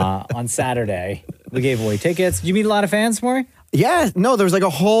on Saturday, we gave away tickets. Did you meet a lot of fans, Maurie? Yeah, no, there was like a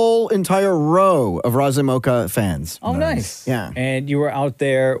whole entire row of Roz and Mocha fans. Oh, nice. Yeah. And you were out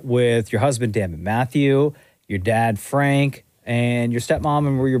there with your husband, Damnit Matthew, your dad, Frank, and your stepmom,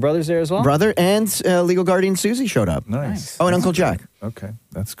 and were your brothers there as well? Brother and legal guardian Susie showed up. Nice. Oh, and Uncle Jack. Okay,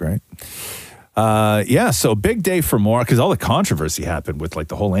 that's great. So big day for Maury, because all the controversy happened with like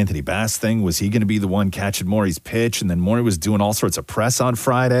the whole Anthony Bass thing. Was he going to be the one catching Maury's pitch? And then Maury was doing all sorts of press on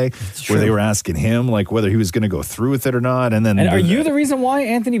Friday where they were asking him like whether he was going to go through with it or not. And then, are you the reason why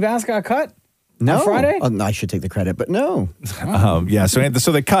Anthony Bass got cut? No. On Friday? I should take the credit, but no.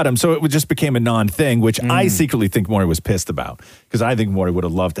 So they cut him. So it just became a non-thing, which I secretly think Maury was pissed about, because I think Maury would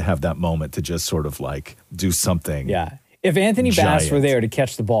have loved to have that moment to just sort of like do something. Yeah. If Anthony Bass were there to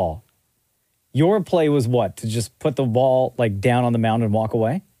catch the ball, your play was what? To just put the ball like down on the mound and walk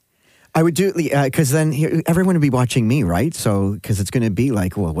away? I would do, because then everyone would be watching me, right? So, because it's going to be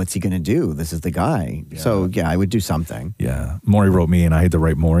like, well, what's he going to do? This is the guy. Yeah. So, I would do something. Yeah. Maury wrote me, and I had to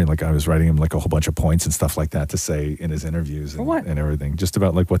write Maury. Like, I was writing him like a whole bunch of points and stuff like that to say in his interviews and everything, just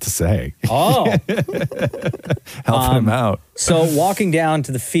about like what to say. Oh. Helping him out. So, walking down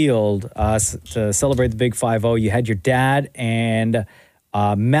to the field to celebrate the big 5-0, you had your dad and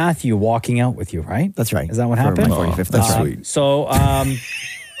Matthew walking out with you, right? That's right. Is that what For happened? my 45th. That's sweet. So,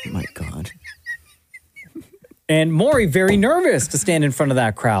 my God. And Maury, very nervous to stand in front of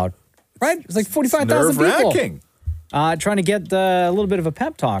that crowd, right? It was like 45,000 people. Nerve-wracking. Trying to get a little bit of a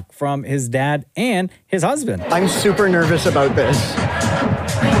pep talk from his dad and his husband. I'm super nervous about this.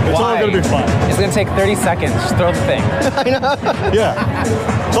 It's all going to be fun. It's going to take 30 seconds. Just throw the thing. I know.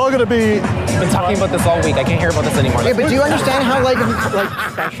 Yeah. It's all going to be... I've been talking about this all week. I can't hear about this anymore. Yeah, but do you understand how like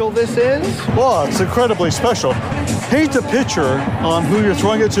special this is? Well, it's incredibly special. Paint a picture on who you're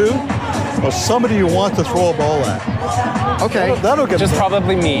throwing it to, or somebody you want to throw a ball at. Okay. That'll get just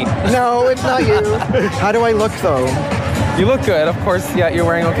probably me. No, it's not you. How do I look though? You look good, of course. Yeah, you're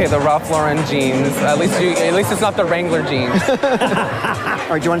wearing the Ralph Lauren jeans. At least it's not the Wrangler jeans. All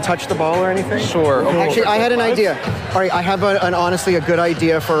right, do you want to touch the ball or anything? Sure. Actually, I had an idea. All right, I have honestly a good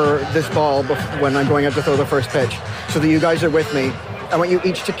idea for this ball when I'm going out to throw the first pitch, so that you guys are with me. I want you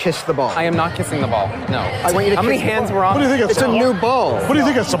each to kiss the ball. I am not kissing the ball. No. I want you to How kiss many the hands ball. were on? What do you think it's a new ball. What do you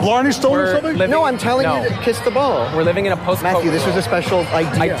think, it's a Blarney Stone or something? No, I'm telling you to kiss the ball. We're living in a post-COVID Matthew, this was a special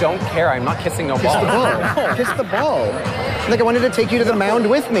idea. I don't care. I'm not kissing no Kiss ball. the ball. Kiss the ball. Like I wanted to take you to the mound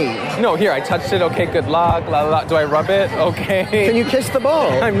with me. No, here, I touched it. Okay, good luck. La, la, la. Do I rub it? Okay. Can you kiss the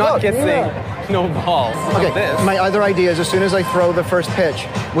ball? I'm not kissing no balls. Okay, my other idea is as soon as I throw the first pitch,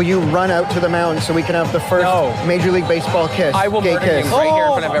 will you run out to the mound so we can have the first Major League Baseball kiss? I will gay murder kiss. him right here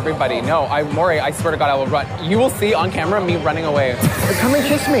in front of everybody. No, Maury, I swear to God, I will run. You will see on camera me running away. Come and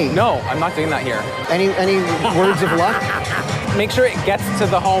kiss me. No, I'm not doing that here. Any words of luck? Make sure it gets to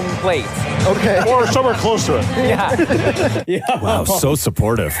the home plate. Okay. Or somewhere close to it. Yeah. Wow, so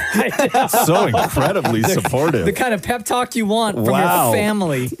supportive. So incredibly supportive. The kind of pep talk you want from Wow. your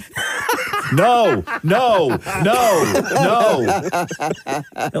family. No.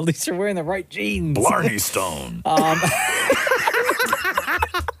 At least you're wearing the right jeans. Blarney Stone.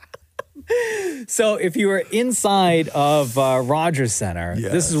 So if you were inside of Rogers Center,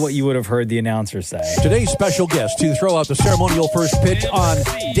 this is what you would have heard the announcer say. Today's special guest to throw out the ceremonial first pitch on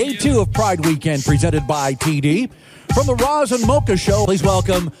day 2 of Pride Weekend, presented by TD. From the Roz and Mocha Show, please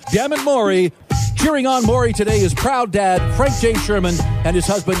welcome Damnit Maurie, Cheering on Maurie today is proud dad Frank J. Sherman and his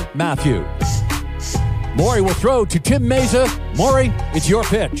husband Matthew. Maurie will throw to Tim Meza. Maurie, it's your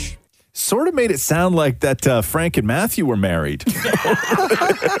pitch. Sort of made it sound like that Frank and Matthew were married. Play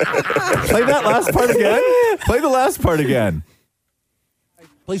that last part again. Play the last part again.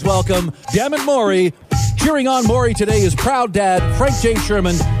 Please welcome Damnit Maurie. Cheering on Maurie today is proud dad Frank J.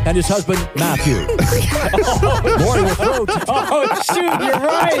 Sherman and his husband Matthew. Maurie will throw to Oh, shoot, you're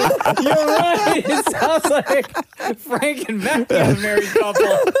right. You're right. It sounds like Frank and Matthew are a married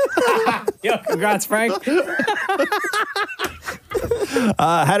couple. Yo, congrats, Frank.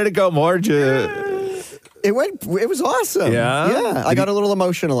 How did it go, Marge? It was awesome. Yeah? I got a little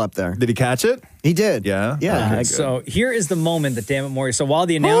emotional up there. Did he catch it? He did. Yeah? Yeah. Okay, So here is the moment that Damnit Maurie. So while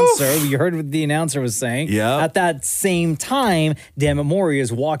the announcer, you heard what the announcer was saying. Yeah. At that same time, Damnit Maurie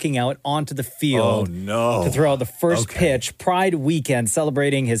is walking out onto the field. Oh, no. To throw out the first pitch, Pride weekend,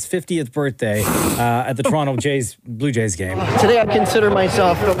 celebrating his 50th birthday at the Toronto Blue Jays game. Today I consider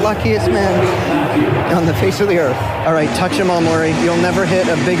myself the luckiest man on the face of the earth. All right, touch them all, Maurie. You'll never hit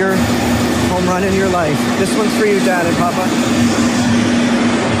a bigger home run in your life. This one's for you, Dad and Papa.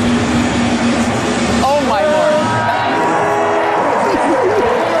 Oh my lord.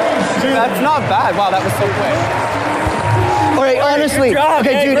 Dude, that's not bad. Wow, that was so quick. All right, honestly. Good job,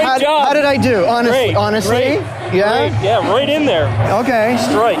 okay, man. dude, Great how job. did I do? Honestly, Great, honestly? great, Yeah? great. Yeah, right in there. Okay.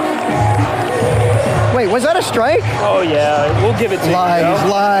 Strike. Wait, was that a strike? Oh yeah, we'll give it to Lies, you.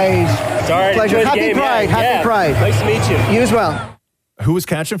 lies. Sorry, Pleasure. good Happy game. Pride, Yeah, happy yeah. Pride. Nice to meet you. You as well. Who was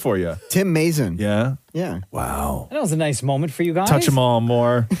catching for you? Tim Mason. Yeah? Yeah. Wow. That was a nice moment for you guys. Touch them all,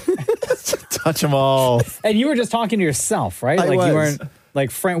 more. Touch them all. And you were just talking to yourself, right? I like was. you weren't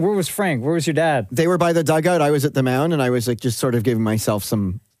like Frank. Where was Frank? Where was your dad? They were by the dugout. I was at the mound, and I was like just sort of giving myself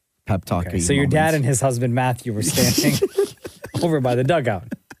some pep talk. Okay, so your dad and his husband Matthew were standing over by the dugout.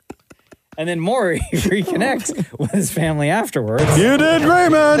 And then Maurie reconnects with his family afterwards. You did great,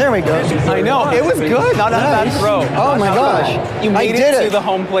 man. There we go. I know, it was good. Not a bad throw. Oh my gosh. You made did it it. to the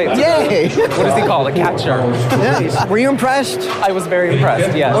home plate. Yay. What does he call it? A catcher. Nice. Were you impressed? I was very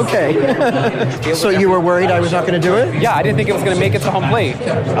impressed, yes. Okay. So you were worried I was not going to do it? Yeah, I didn't think it was going to make it to home plate.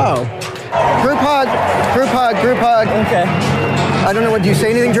 Oh. Group hug. Group hug. Group hug. Okay. I don't know. What do you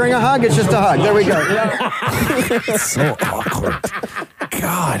say anything during a hug? It's just a hug. There we go. So awkward.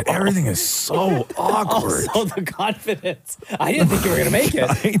 God, everything is so awkward. Also the confidence. I didn't think you were going to make it.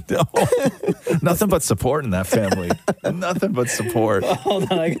 I know. Nothing but support in that family. Nothing but support.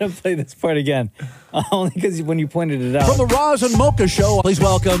 Hold on, I got to play this part again. Only because when you pointed it out. From the Roz and Mocha Show, please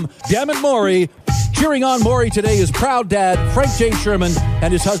welcome Damnit Maurie. Cheering on Maurie today is proud dad Frank J. Sherman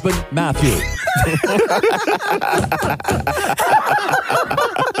and his husband Matthew.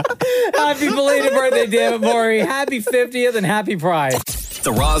 Happy belated birthday, Damnit Maurie. Happy 50th and happy Pride.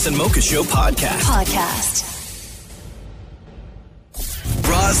 The Roz and Mocha Show podcast.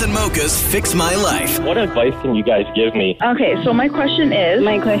 Roz and Mocha's Fix My Life. What advice can you guys give me? Okay, so my question is...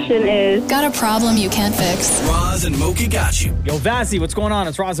 Got a problem you can't fix? Roz and Mocha got you. Yo, Vassy, what's going on?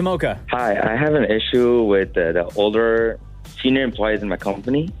 It's Roz and Mocha. Hi, I have an issue with the older senior employees in my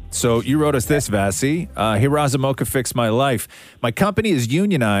company. So you wrote us this, Vassy. Hey, Razamoka, Fix My Life. My company is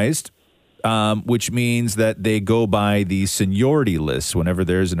unionized, which means that they go by the seniority list. Whenever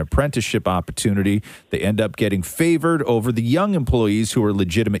there's an apprenticeship opportunity, they end up getting favored over the young employees who are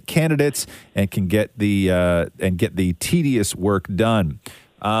legitimate candidates and can get the tedious work done.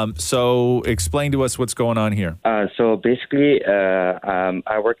 So explain to us what's going on here. So basically,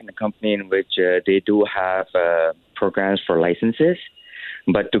 I work in a company in which they do have programs for licenses.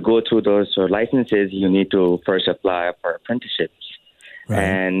 But to go through those licenses, you need to first apply for apprenticeships. Right.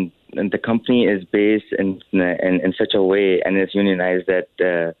 And the company is based in such a way and is unionized that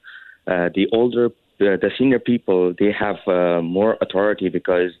the senior people, they have more authority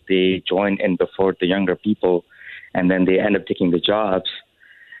because they join in before the younger people, and then they end up taking the jobs.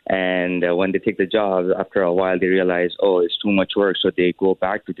 And when they take the jobs, after a while, they realize, oh, it's too much work. So they go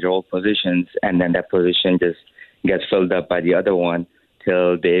back to their old positions, and then that position just gets filled up by the other one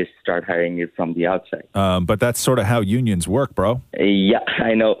till they start hiring it from the outside. But that's sort of how unions work, bro. Yeah,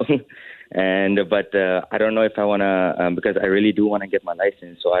 I know. But I don't know if I want to, because I really do want to get my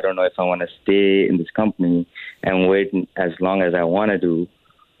license. So I don't know if I want to stay in this company and wait as long as I want to do.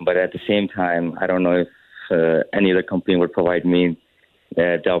 But at the same time, I don't know if any other company would provide me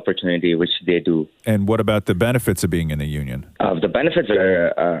the opportunity, which they do. And what about the benefits of being in a union? The benefits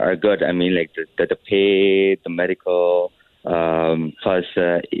are good. I mean, like the pay, the medical, plus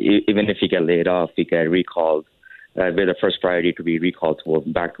even if you get laid off, you get recalled. We're the first priority to be recalled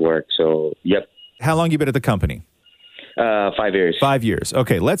back to work. So, yep. How long you been at the company? 5 years. 5 years.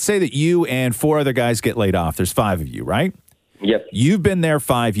 Okay, let's say that you and 4 other guys get laid off. There's 5 of you, right? Yep. You've been there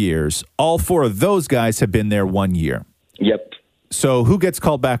 5 years. All 4 of those guys have been there 1 year. Yep. So who gets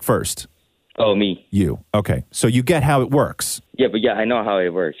called back first? Oh, me. You. Okay. So you get how it works. Yeah, but I know how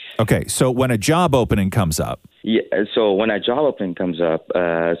it works. Okay. So when a job opening comes up. Yeah. So when a job opening comes up,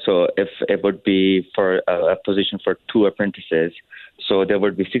 so if it would be for a position for 2 apprentices, so there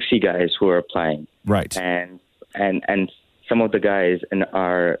would be 60 guys who are applying. Right. And some of the guys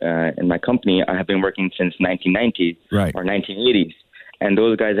in my company have been working since 1990s right. or 1980s, and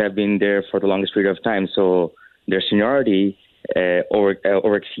those guys have been there for the longest period of time. So their seniority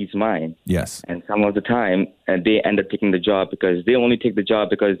over exceeds mine. Yes. And some of the time, they end up taking the job because they only take the job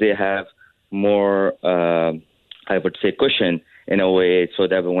because they have more, I would say, cushion in a way, so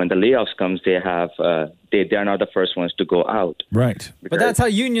that when the layoffs comes, they have they're not the first ones to go out. Right. But that's how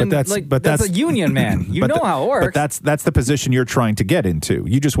union. That's a union, man. You know how it works. But that's the position you're trying to get into.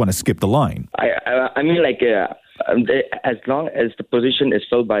 You just want to skip the line. I mean, like, as long as the position is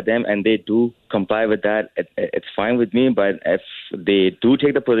filled by them and they do comply with that, it's fine with me. But if they do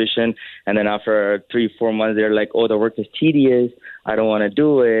take the position and then after 3-4 months they're like, oh, the work is tedious, I don't want to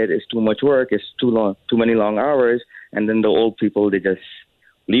do it, it's too much work, it's too many long hours, and then the old people, they just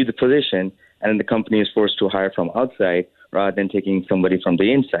leave the position, and then the company is forced to hire from outside rather than taking somebody from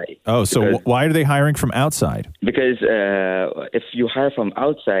the inside. Oh, so why are they hiring from outside? Because if you hire from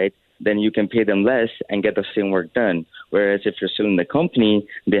outside, then you can pay them less and get the same work done. Whereas if you're still in the company,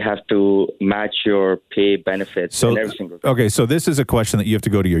 they have to match your pay, benefits, and every single thing. Okay, so this is a question that you have to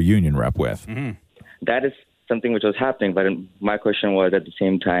go to your union rep with. Mm-hmm. That is something which was happening, but my question was at the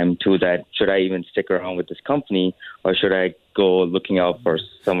same time, too, that should I even stick around with this company or should I go looking out for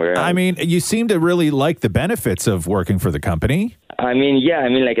somewhere else? I mean, you seem to really like the benefits of working for the company. I mean, yeah. I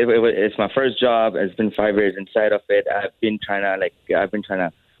mean, like, it's my first job. It's been 5 years inside of it. I've been trying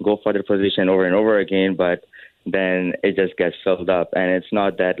to go for the position over and over again, but then it just gets filled up. And it's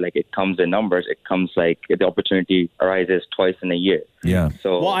not that, like, it comes in numbers. It comes, like, the opportunity arises twice in a year. Yeah.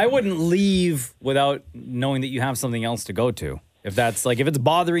 So, well, I wouldn't leave without knowing that you have something else to go to. If that's like, if it's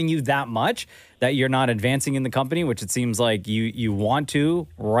bothering you that much that you're not advancing in the company, which it seems like you want to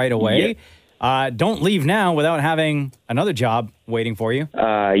right away, don't leave now without having another job waiting for you.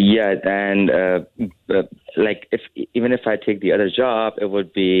 Yeah, and like even if I take the other job, it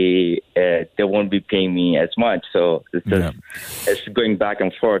would be they won't be paying me as much. So it's just it's going back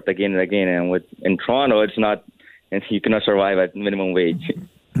and forth again and again. And in Toronto, it's not. And you cannot survive at minimum wage.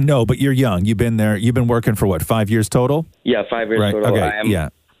 No, but you're young. You've been there. You've been working for what, 5 years total? Yeah, 5 years right. total. Okay. Yeah.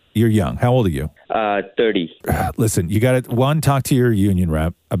 You're young. How old are you? 30. Listen, you got to, talk to your union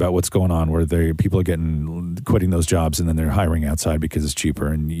rep about what's going on where people are quitting those jobs and then they're hiring outside because it's cheaper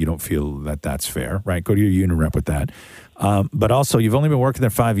and you don't feel that that's fair, right? Go to your union rep with that. But also, you've only been working there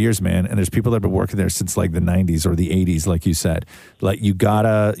 5 years, man, and there's people that have been working there since like the 90s or the 80s, like you said. Like,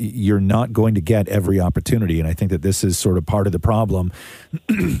 you're not going to get every opportunity, and I think that this is sort of part of the problem.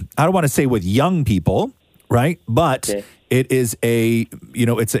 I don't want to say with young people, right? But it is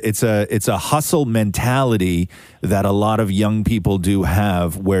it's a hustle mentality that a lot of young people do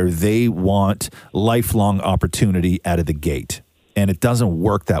have, where they want lifelong opportunity out of the gate, and it doesn't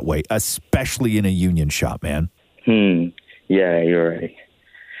work that way, especially in a union shop, man. Yeah, you're right.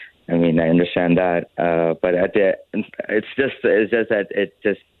 I mean, I understand that, but it's just that it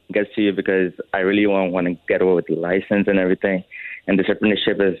just gets to you because I really want to get over with the license and everything, and this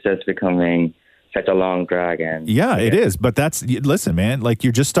apprenticeship is just becoming such a long drag. And yeah, it is. But listen, man, like,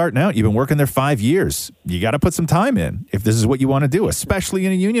 you're just starting out. You've been working there 5 years. You got to put some time in if this is what you want to do, especially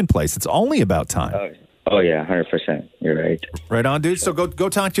in a union place. It's only about time. Oh yeah, 100%. You're right. Right on, dude. So go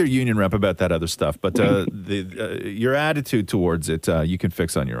talk to your union rep about that other stuff. But your attitude towards it, you can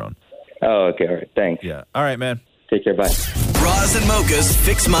fix on your own. Oh, okay. All right. Thanks. Yeah. All right, man. Take care. Bye. Roz and Mocha's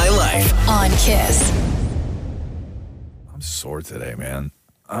Fix My Life on Kiss. I'm sore today, man.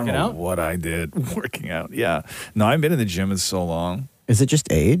 I don't know what I did working out. Yeah. No, I haven't been in the gym in so long. Is it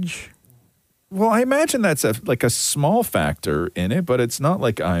just age? Well, I imagine that's a small factor in it, but it's not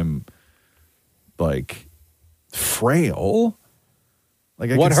like I'm like frail.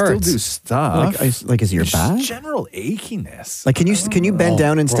 Like, I What can hurts? still do stuff. Like is your Just back? general achiness. Like, can you bend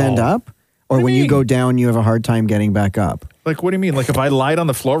down and stand up? Or when you go down, you have a hard time getting back up? Like, what do you mean? Like, if I lied on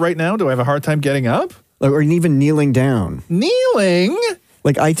the floor right now, do I have a hard time getting up? Like, or even kneeling down? Kneeling?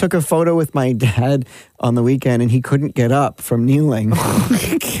 Like, I took a photo with my dad on the weekend, and he couldn't get up from kneeling.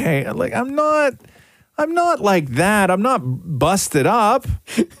 Okay, like, I'm not like that. I'm not busted up,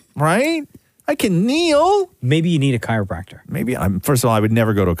 right? I can kneel. Maybe you need a chiropractor. Maybe first of all, I would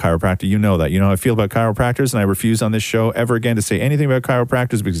never go to a chiropractor. You know that. You know how I feel about chiropractors, and I refuse on this show ever again to say anything about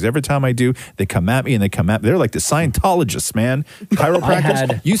chiropractors because every time I do, they come at me and they come at me. They're like the Scientologists, man.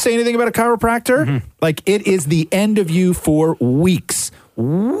 Chiropractors. You say anything about a chiropractor? Like it is the end of you for weeks.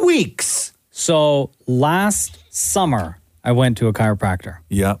 Weeks. So last summer, I went to a chiropractor.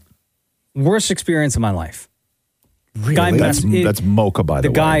 Yeah. Worst experience of my life. Really? That's mocha, by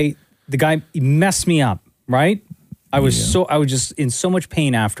the way. The guy messed me up, right? I was just in so much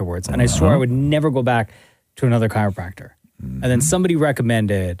pain afterwards, and I swore I would never go back to another chiropractor. And then somebody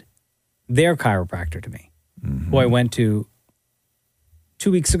recommended their chiropractor to me, who I went to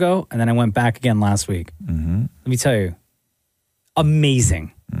 2 weeks ago, and then I went back again last week. Let me tell you,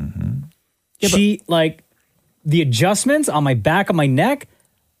 amazing. She, like, the adjustments on my back, on my neck,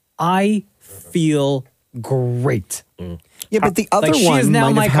 I feel great. Yeah, but the other she one is now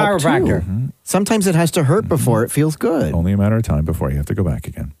might my have helped chiropractor. too. Sometimes it has to hurt before it feels good. Only a matter of time before you have to go back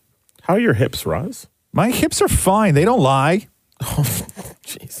again. How are your hips, Roz? My hips are fine. They don't lie.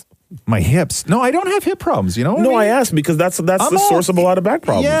 Jeez. My hips. No, I don't have hip problems. You know what I mean? I asked because that's the source of a lot of back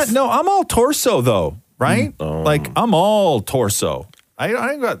problems. Yeah, no, I'm all torso though, right? Like I'm all torso. I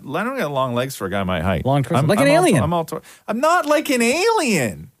don't got long legs for a guy my height. Long torso, an alien. I'm not like an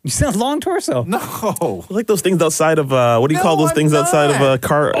alien. You sound long torso. No, like those things outside of what do you call those things outside of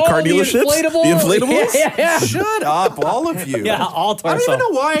car dealerships? The inflatables. Yeah. Shut up, all of you. Yeah, all torso. I don't even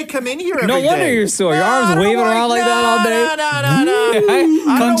know why I come in here every day. No wonder you're sore. Your arms waving around like that all day.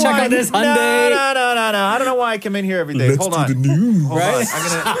 No. Come check out this Hyundai. No. I don't know why I come in here every day. Let's Hold do on. the news. Hold on.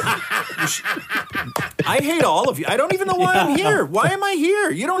 I hate all of you. I don't even know why I'm here. Why am I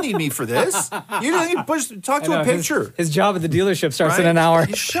here? You don't need me for this. You don't need to talk to a picture. His job at the dealership starts in an hour.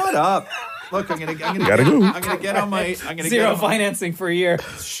 Shut up. Look, I'm gonna Gotta go. I'm gonna get on my. I'm gonna Zero get on financing for a year.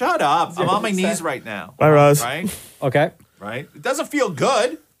 Shut up. I'm on my knees right now. Bye, Roz. Right. Okay. Right. It doesn't feel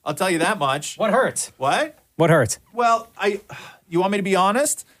good. I'll tell you that much. What hurts? What? What hurts? Well, you want me to be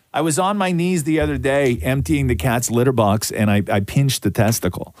honest? I was on my knees the other day emptying the cat's litter box, and I pinched the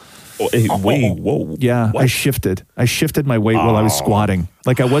testicle. Wait, whoa. Yeah, What? I shifted my weight while I was squatting.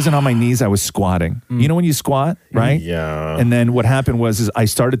 Like I wasn't on my knees, I was squatting. You know when you squat, right? Yeah. And then what happened was I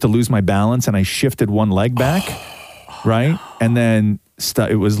started to lose my balance, and I shifted one leg back, right? And then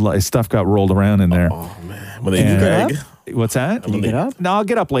stuff got rolled around in there. Oh man, when they drag. What's that? Can you get up? No, I'll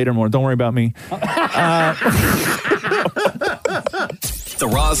get up later more. Don't worry about me. The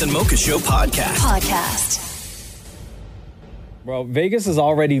Roz and Mocha Show podcast. Well, Vegas is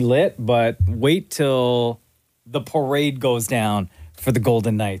already lit, but wait till the parade goes down for the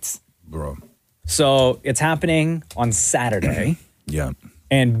Golden Knights. Bro. So it's happening on Saturday. Yeah.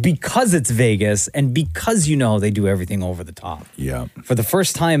 And because it's Vegas and because they do everything over the top. Yeah. For the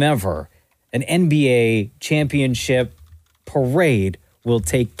first time ever, an NBA championship parade will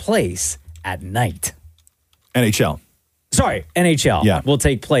take place at night. NHL. Sorry, NHL will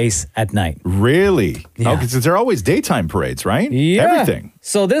take place at night. Really? Yeah. Because they're always daytime parades, right? Yeah. Everything.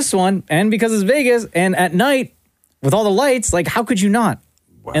 So this one, and because it's Vegas, and at night with all the lights, like how could you not?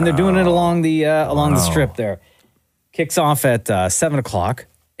 Wow. And they're doing it along the strip there. Kicks off at 7:00,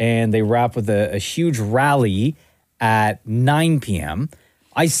 and they wrap with a huge rally at 9 p.m.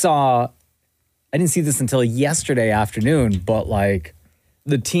 I didn't see this until yesterday afternoon, but like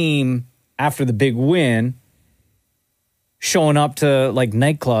the team after the big win showing up to like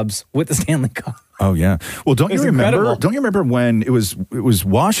nightclubs with the Stanley Cup. Oh yeah. Well, don't you remember? Incredible. Don't you remember when it was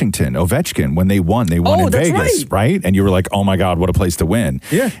Washington, Ovechkin, when they won? They won in that's Vegas, right? And you were like, "Oh my God, what a place to win!"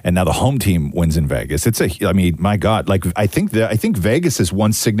 Yeah. And now the home team wins in Vegas. I mean, my God, like I think Vegas is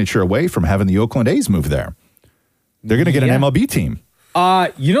one signature away from having the Oakland A's move there. They're going to get an MLB team.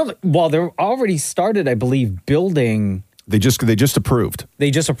 They're already started, I believe, building. They just approved.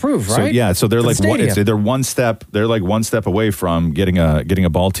 They just approved, right? So yeah, so they're For the like stadium. they're one step away from getting a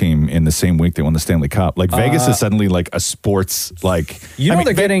ball team in the same week they won the Stanley Cup. Like Vegas is suddenly like a sports like.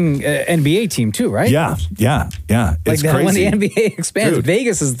 They're getting an NBA team too, right? Yeah. It's like crazy. when the NBA expands, Dude,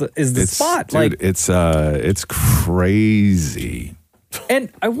 Vegas is the spot. Dude, it's crazy.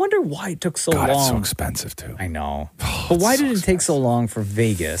 And I wonder why it took so God, long. it's so expensive too. I know, but why did it take so long for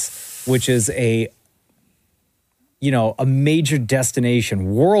Vegas, which is a major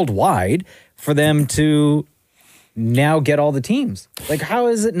destination worldwide, for them to now get all the teams? Like, how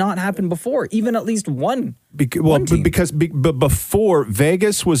has it not happened before? Even at least one. Because before,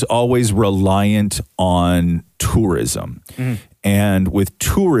 Vegas was always reliant on tourism. Mm-hmm. And with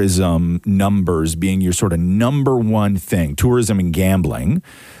tourism numbers being your sort of number one thing, tourism and gambling,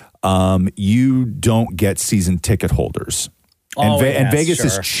 you don't get season ticket holders. And Vegas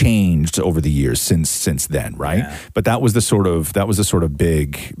has changed over the years since then, right? Yeah. But that was the sort of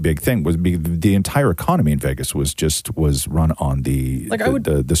big thing. The entire economy in Vegas was run on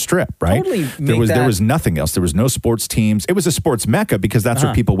the strip, right? Totally there was nothing else. There was no sports teams. It was a sports mecca because that's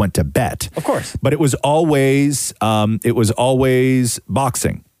where people went to bet. Of course. But it was always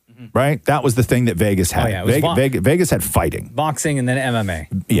boxing. Right? That was the thing that Vegas had. Vegas had fighting. Boxing and then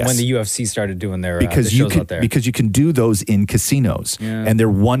MMA. Yes. When the UFC started doing their because the you shows can out there. because you can do those in casinos, Yeah. and they're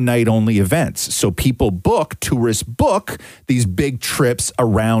one night only events. So tourists book these big trips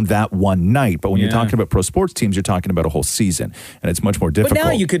around that one night. But when you're Yeah. talking about pro sports teams, you're talking about a whole season, and it's much more difficult. But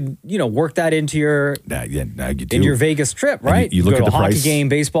now you could, work that into your now you do. in your Vegas trip, And right? you look go at to the a hockey price. game,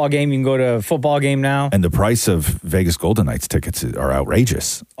 baseball game. You can go to a football game now. And the price of Vegas Golden Knights tickets are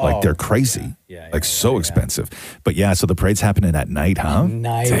outrageous. Like they're crazy. So expensive. But so the parade's happening at night, huh?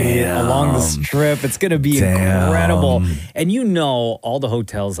 Night Damn. along the strip. It's going to be Damn. incredible. And all the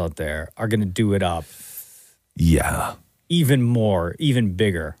hotels out there are going to do it up. Yeah. Even more, even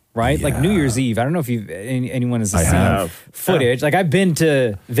bigger, right? Like New Year's Eve. I don't know if anyone has seen footage. Like I've been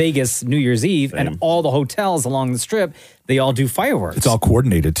to Vegas New Year's Eve and all the hotels along the strip, they all do fireworks. It's all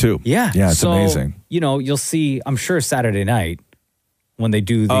coordinated too. Yeah. Yeah, it's amazing. You'll see, I'm sure Saturday night when they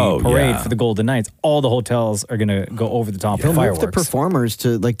do the parade for the Golden Knights, all the hotels are going to go over the top They'll with move fireworks. the performers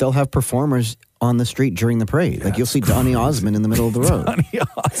to, they'll have performers on the street during the parade. You'll see Donny Osmond in the middle of the road. Donny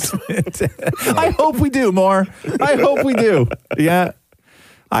Osmond. I hope we do, More. I hope we do. Yeah.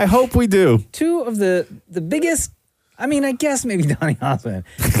 I hope we do. Two of the biggest, I guess maybe Donny Osmond.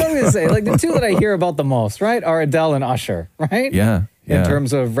 So I'm going to say, the two that I hear about the most, right, are Adele and Usher, right? Yeah. In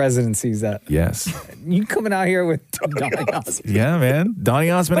terms of residencies that. Yes. You coming out here with Donny Osmond. Yeah, man. Donny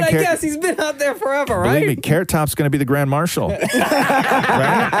Osmond But I and guess he's been out there forever, Believe me, right? Carrot Top's going to be the Grand Marshal. The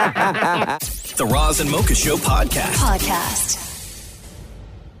Roz and Mocha Show podcast.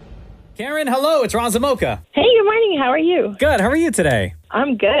 Karen, hello. It's Roz and Mocha. Hey, good morning. How are you? Good. How are you today?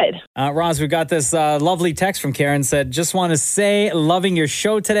 I'm good. Roz, we got this lovely text from Karen. Said, just want to say, loving your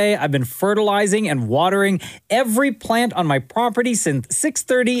show today. I've been fertilizing and watering every plant on my property since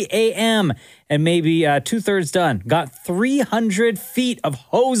 6:30 a.m. and maybe 2/3 done. Got 300 feet of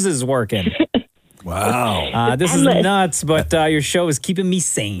hoses working. Wow. This is nuts, but your show is keeping me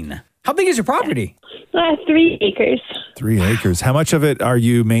sane. How big is your property? 3 acres. 3 acres. How much of it are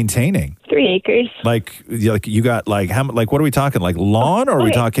you maintaining? 3 acres. Like you got how what are we talking? Like lawn, or are we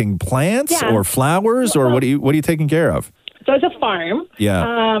Okay. talking plants Yeah. or flowers, or what are you taking care of? So it's a farm.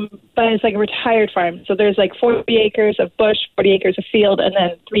 Yeah. But it's like a retired farm. So there's 40 acres of bush, 40 acres of field, and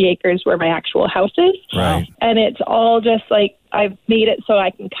then 3 acres where my actual house is. Right. And it's all just I've made it so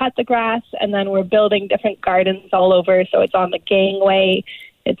I can cut the grass, and then we're building different gardens all over. So it's on the gangway.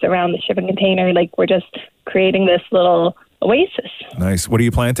 It's around the shipping container. We're just creating this little oasis. Nice. What are you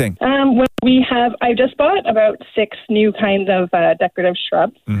planting? I just bought about 6 new kinds of decorative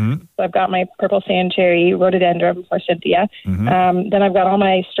shrubs. Mm-hmm. So I've got my purple sand cherry, rhododendron, forsythia. Mm-hmm. Then I've got all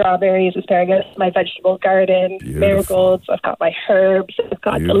my strawberries, asparagus, my vegetable garden, marigolds. I've got my herbs. I've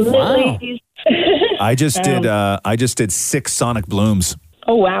got the lilies. I just did 6 sonic blooms.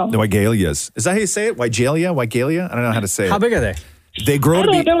 Oh, wow. The Wigalias. Is that how you say it? Wigalia? I don't know how to say it. How big are they? They grow I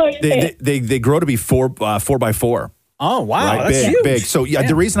to be don't know how you say they grow to be 4 by 4. Oh, wow. Right? That's Big, huge. big. So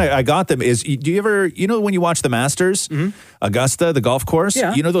the reason I got them is, do you ever, when you watch the Masters, Augusta, the golf course,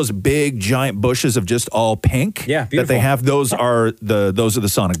 Yeah. those big giant bushes of just all pink? Yeah, That beautiful. they have, those are the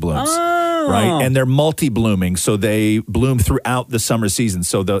sonic blooms. Oh. Right? And they're multi-blooming, so they bloom throughout the summer season.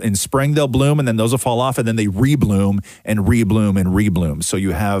 So in spring they'll bloom, and then those will fall off, and then they rebloom and rebloom and rebloom. So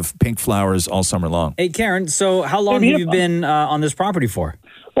you have pink flowers all summer long. Hey, Karen, so how long have you been on this property for?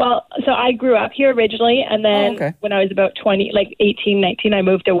 Well, so I grew up here originally, and then when I was about 20, 18, 19, I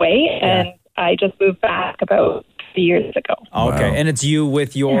moved away, and I just moved back about 3 years ago. Okay, and it's you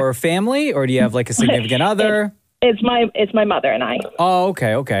with your family, or do you have a significant other? It's my mother and I. Oh,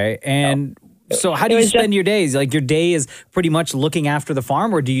 okay. And so how do you spend your days? Your day is pretty much looking after the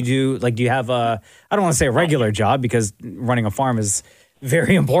farm, or do you have I don't want to say a regular job, because running a farm is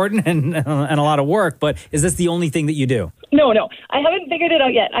very important and a lot of work, but is this the only thing that you do? No. I haven't figured it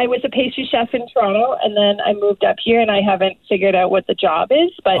out yet. I was a pastry chef in Toronto, and then I moved up here, and I haven't figured out what the job is,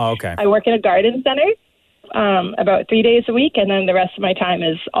 but I work in a garden center about 3 days a week, and then the rest of my time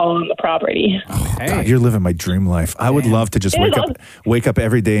is all on the property. God, you're living my dream life. I would love to just wake up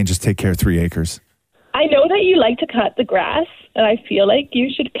every day and just take care of 3 acres. I know that you like to cut the grass, and I feel like you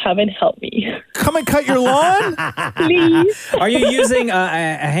should come and help me. come and cut your lawn? Please. Are you using a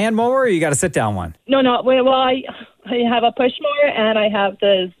hand mower or you got a sit-down one? No. Well, I have a push mower and I have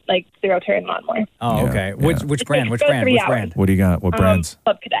the zero-turn lawnmower. Oh, okay. Which brand? Which brand? Which brand? What do you got? What brands?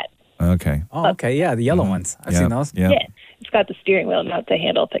 Club Cadet. Okay. Oh, okay. Yeah, the yellow ones. I've seen those. Yeah. It's got the steering wheel now to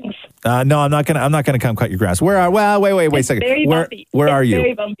handle things. No, I'm not gonna come cut your grass. Wait a second. Very bumpy. Where are you?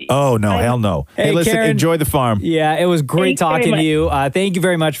 Very bumpy. Oh no, hell no. Hey, listen, Karen. enjoy the farm. Yeah, it was great Thanks very talking to much. you. Thank you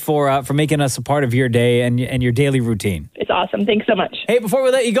very much for making us a part of your day and your daily routine. It's awesome. Thanks so much. Hey, before we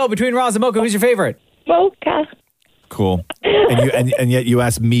let you go, between Roz and Mocha, who's your favorite? Mocha. Cool. And yet you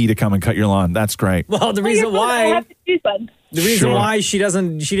asked me to come and cut your lawn. That's great. Well, the reason I why have to choose one. the reason why she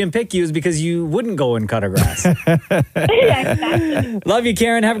didn't pick you is because you wouldn't go and cut her grass. Yeah, exactly. Love you,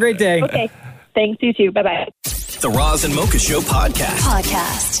 Karen. Have a great day. Okay. Thanks, you too. Bye-bye. The Roz and Mocha Show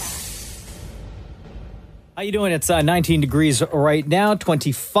podcast. How you doing? It's 19 degrees right now,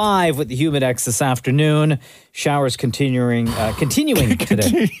 25 with the humidex this afternoon. Showers continuing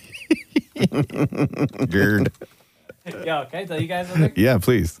today. Gerd. Yeah, okay. Tell you guys something. Yeah,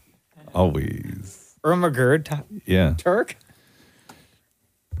 please. Always. Irma Gerd. Yeah. Turk.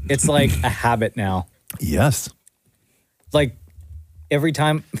 It's like a habit now. Yes. Like every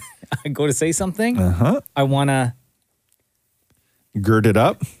time I go to say something, I want to gird it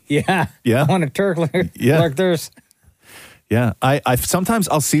up. Yeah. Yeah. I want to Turk like there's. Yeah, I sometimes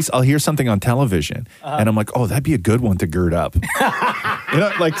I'll hear something on television and I'm like, oh, that'd be a good one to gird up. You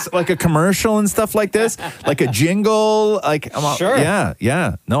know, like a commercial and stuff like this, like a jingle. Sure.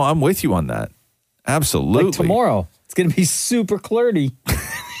 Yeah. No, I'm with you on that. Absolutely. Like tomorrow, it's gonna be super clerdy.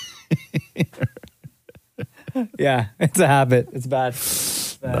 Yeah, it's a habit. It's bad.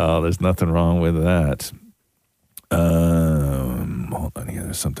 No, there's nothing wrong with that. Hold on here.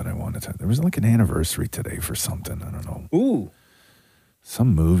 There's something I wanted to. There was like an anniversary today for something. I don't know. Ooh.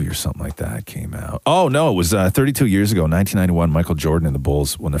 Some movie or something like that came out. Oh, no. It was 32 years ago, 1991. Michael Jordan and the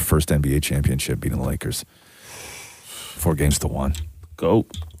Bulls won their first NBA championship, beating the Lakers. 4-1. Go.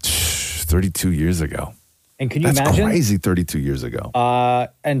 32 years ago. And can you That's imagine? crazy 32 years ago.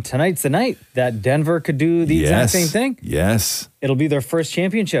 And tonight's the night that Denver could do the exact same thing. Yes. It'll be their first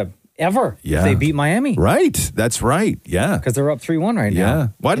championship ever. Yeah. If they beat Miami. Right. That's right. Yeah. Because they're up 3-1 right now. Yeah.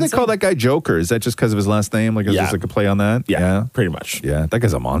 Why do they call that guy Joker? Is that just because of his last name? Like, is this like a play on that? Yeah, pretty much. Yeah. That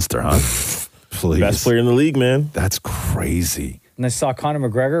guy's a monster, huh? Please. Best player in the league, man. That's crazy. And I saw Conor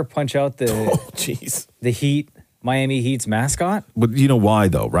McGregor punch out the Miami Heat's mascot. But you know why,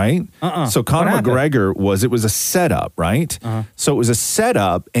 though, right? So Conor McGregor was a setup, right? So it was a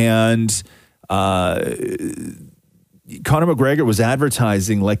setup, and Conor McGregor was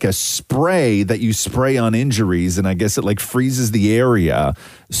advertising like a spray that you spray on injuries, and I guess it like freezes the area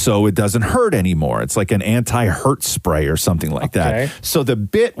so it doesn't hurt anymore. It's like an anti-hurt spray or something like that. So the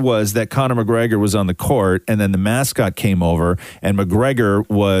bit was that Conor McGregor was on the court, and then the mascot came over, and McGregor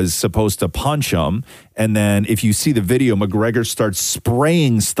was supposed to punch him. And then if you see the video, McGregor starts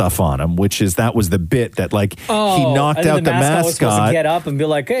spraying stuff on him, that was the bit that like he knocked out the mascot. Was supposed to get up and be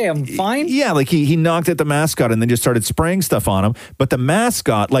like, hey, I'm fine. Yeah, like he knocked at the mascot and then just started spraying stuff on him. But the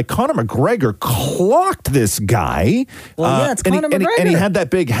mascot, like Conor McGregor, clocked this guy. Well, yeah, it's Conor McGregor. And he had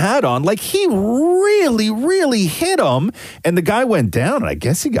that big hat on. Like he really, really hit him. And the guy went down. And I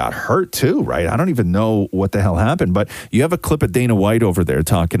guess he got hurt too, right? I don't even know what the hell happened. But you have a clip of Dana White over there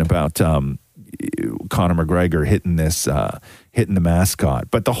talking about Conor McGregor hitting the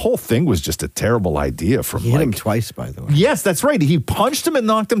mascot. But the whole thing was just a terrible idea from He hit him twice, by the way. Yes, that's right. He punched him and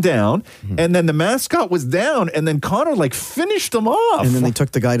knocked him down, and then the mascot was down, and then Conor like finished him off. And then they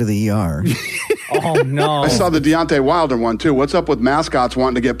took the guy to the ER. Oh, no. I saw the Deontay Wilder one, too. What's up with mascots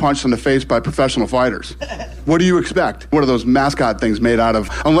wanting to get punched in the face by professional fighters? What do you expect? What are those mascot things made out of?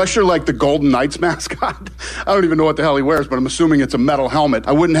 Unless you're like the Golden Knights mascot. I don't even know what the hell he wears, but I'm assuming it's a metal helmet.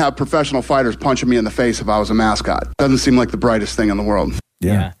 I wouldn't have professional fighters punching me in the face if I was a mascot. Doesn't seem like the brightest thing in the world.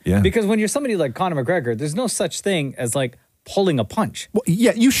 Yeah. Because when you're somebody like Conor McGregor, there's no such thing as like pulling a punch. Well,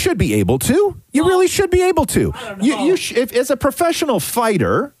 yeah, you should be able to. You really should be able to. You if as a professional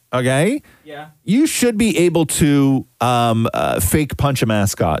fighter, okay? Yeah. You should be able to fake punch a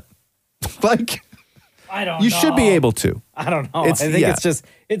mascot. Like I don't know. You should be able to. I don't know. I think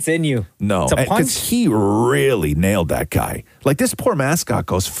it's in you. No, it's a punch. Because he really nailed that guy. Like this poor mascot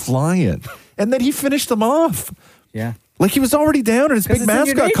goes flying, and then he finished him off. Yeah. Like he was already down in his big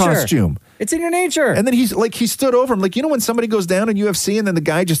mascot costume. It's in your nature. And then he stood over him. Like, you know when somebody goes down in UFC and then the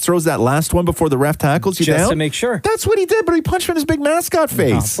guy just throws that last one before the ref tackles you down? Just to make sure. That's what he did, but he punched him in his big mascot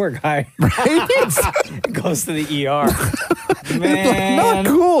face. Oh, poor guy. Right? Goes to the ER. Man. Not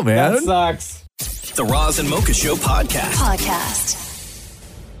cool, man. That sucks. The Roz and Mocha Show podcast.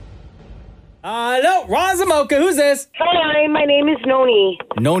 No, Razamoka, who's this? Hi, my name is Noni.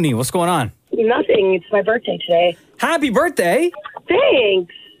 Noni, what's going on? Nothing. It's my birthday today. Happy birthday.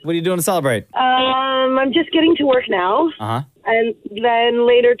 Thanks. What are you doing to celebrate? I'm just getting to work now. Uh-huh. And then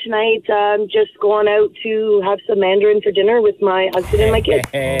later tonight, I'm just going out to have some Mandarin for dinner with my husband and my kids.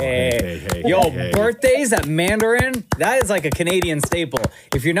 Birthdays at Mandarin, that is like a Canadian staple.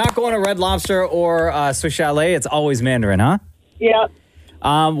 If you're not going to Red Lobster or Swiss Chalet, it's always Mandarin, huh? Yeah.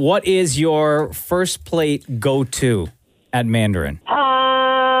 What is your first plate go-to at Mandarin?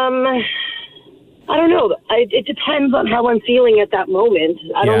 I don't know. It depends on how I'm feeling at that moment.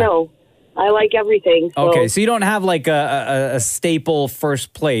 I don't know. I like everything. So. Okay, so you don't have like a staple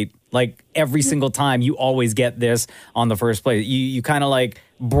first plate. Like every single time you always get this on the first plate. You kind of like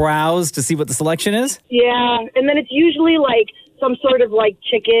browse to see what the selection is? Yeah, and then it's usually like some sort of like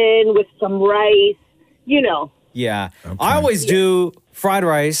chicken with some rice, you know. Yeah. Okay. I always do fried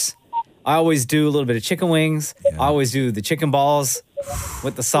rice. I always do a little bit of chicken wings. I always do the chicken balls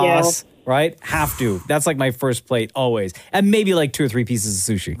with the sauce. Right? Have to. That's like my first plate always. And maybe like 2 or 3 pieces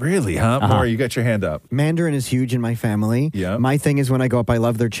of sushi. Really, huh? Maury, you got your hand up. Mandarin is huge in my family. Yeah. My thing is when I go up, I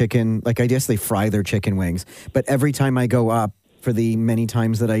love their chicken. Like, I guess they fry their chicken wings. But every time I go up, for the many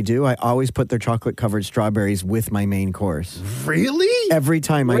times that I do, I always put their chocolate-covered strawberries with my main course. Really? Every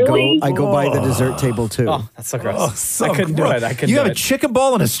time I go by the dessert table too. Oh, that's so gross. Oh, so I couldn't do gross. it. You have a chicken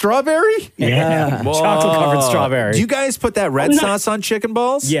ball and a strawberry? Yeah. Chocolate-covered strawberry. Do you guys put that red sauce on chicken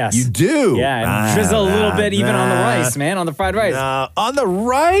balls? Yes. You do? Yeah, and drizzle a little bit even on the rice, man, on the fried rice. On the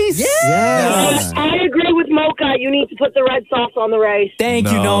rice? Yes. I agree with Mocha. You need to put the red sauce on the rice.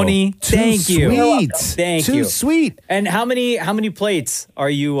 Thank you, Noni. Thank you. Sweet. Thank you. Too sweet. And how many plates are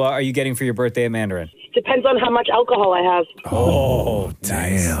you getting for your birthday at Mandarin? Depends on how much alcohol I have. Oh,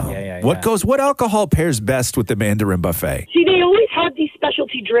 damn. Yeah. What alcohol pairs best with the Mandarin buffet? See, they always have these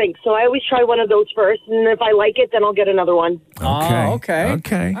specialty drinks, so I always try one of those first, and if I like it, then I'll get another one. Okay.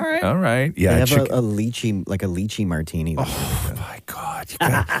 All right. Yeah. I have a lychee martini. Oh my God.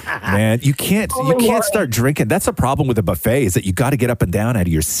 Man, you can't start drinking. That's a problem with a buffet is that you got to get up and down out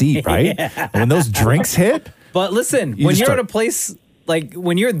of your seat, right? And when those drinks hit. But listen, when you're at a place, like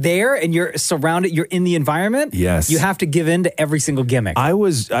when you're there and you're surrounded, you're in the environment. Yes. You have to give in to every single gimmick. I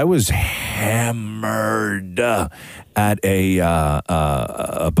was hammered at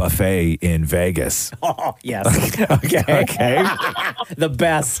a buffet in Vegas. Oh, yes. Okay. The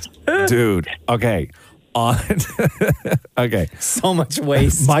best. Dude, okay. Okay. So much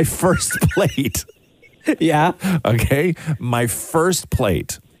waste. My first plate. Yeah. Okay. My first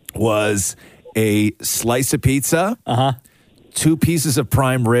plate was a slice of pizza. 2 pieces of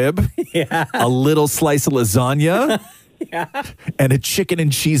prime rib. Yeah. A little slice of lasagna. Yeah. And a chicken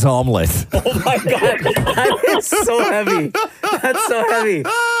and cheese omelet. Oh my God. That is so heavy. That's so heavy.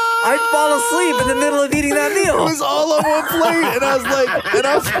 I'd fall asleep in the middle of eating that meal. It was all on one plate. And I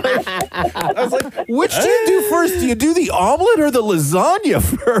was like, which do you do first? Do you do the omelet or the lasagna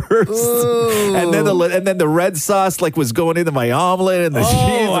first? Ooh. And then the red sauce like was going into my omelet and the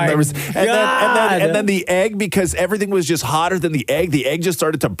cheese. And then the egg, because everything was just hotter than the egg just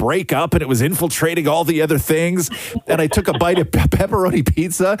started to break up and it was infiltrating all the other things. And I took a bite of pepperoni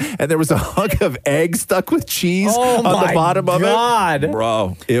pizza and there was a hunk of egg stuck with cheese on the bottom of it.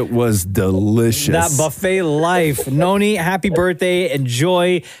 Bro, it was delicious. That buffet life. Noni, happy birthday.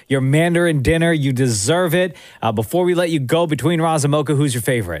 Enjoy your Mandarin dinner. You deserve it. Before we let you go, between Roz and Mocha, who's your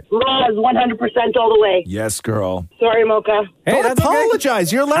favorite? Roz, 100% all the way. Yes, girl. Sorry, Mocha. Hey, don't apologize.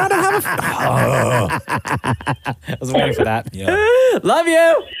 Okay. You're allowed to have I was waiting for that. Yeah. Love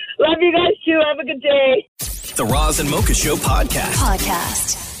you. Love you guys too. Have a good day. The Roz and Mocha Show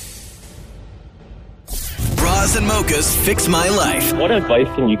podcast. Roz and Mocha's Fix My Life. What advice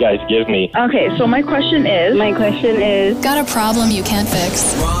can you guys give me? Okay, so my question is... Got a problem you can't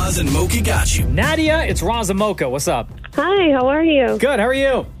fix? Roz and Mocha got you. Nadia, it's Roz and Mocha. What's up? Hi, how are you? Good, how are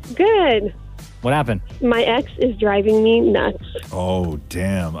you? Good. What happened? My ex is driving me nuts. Oh,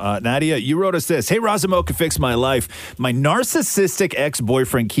 damn. Nadia, you wrote us this. Hey, Razamoka, fix my life. My narcissistic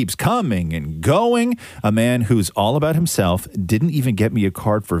ex-boyfriend keeps coming and going. A man who's all about himself, didn't even get me a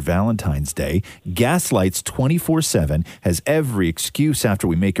card for Valentine's Day, gaslights 24/7, has every excuse after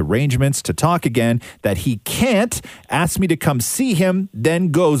we make arrangements to talk again that he can't, asks me to come see him,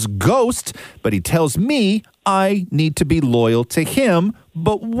 then goes ghost, but he tells me I need to be loyal to him,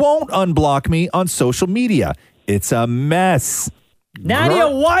 but won't unblock me on social media. It's a mess. Nadia,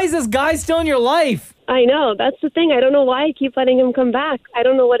 why is this guy still in your life? I know. That's the thing. I don't know why I keep letting him come back. I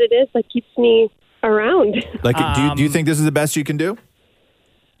don't know what it is that keeps me around. Like, do you think this is the best you can do?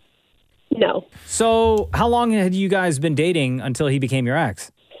 No. So how long had you guys been dating until he became your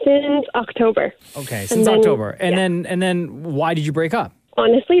ex? Since October. Okay, since October. And then why did you break up?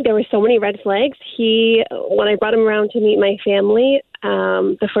 Honestly, there were so many red flags. When I brought him around to meet my family,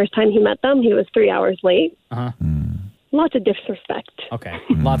 the first time he met them, he was 3 hours late. Uh-huh. Lots of disrespect. Okay,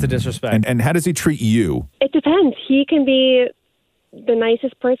 lots of disrespect. And how does he treat you? It depends. He can be the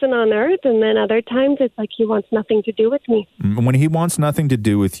nicest person on earth, and then other times it's like he wants nothing to do with me. When he wants nothing to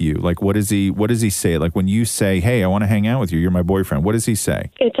do with you, like what does he say? Like when you say, "Hey, I want to hang out with you. You're my boyfriend." What does he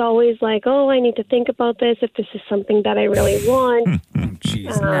say? It's always like, "Oh, I need to think about this. If this is something that I really want."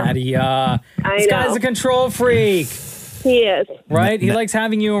 Jeez, Nadia. I This know. guy's a control freak. He is. Right? He likes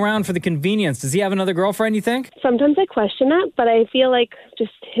having you around for the convenience. Does he have another girlfriend, you think? Sometimes I question that, but I feel like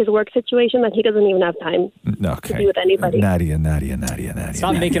just his work situation that he doesn't even have time to be with anybody. Nadia.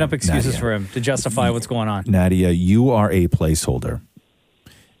 Stop making up excuses for him to justify what's going on. Nadia, you are a placeholder.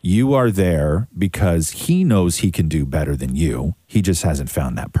 You are there because he knows he can do better than you. He just hasn't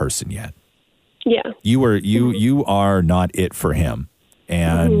found that person yet. Yeah. You are not it for him.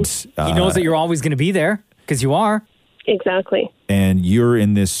 And He knows that you're always going to be there because you are. Exactly. And you're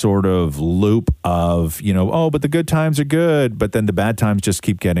in this sort of loop of, but the good times are good, but then the bad times just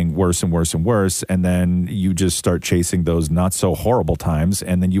keep getting worse and worse and worse. And then you just start chasing those not so horrible times.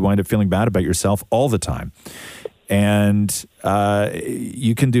 And then you wind up feeling bad about yourself all the time. And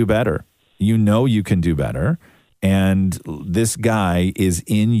you can do better. You know you can do better. And this guy is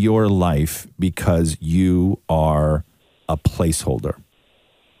in your life because you are a placeholder.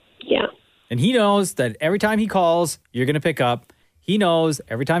 Yeah. And he knows that every time he calls, you're going to pick up. He knows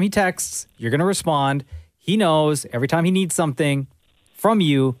every time he texts, you're going to respond. He knows every time he needs something from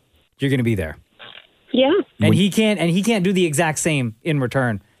you, you're going to be there. Yeah. And he can't do the exact same in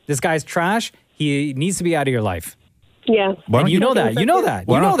return. This guy's trash. He needs to be out of your life. Yeah. And you know that. You know that.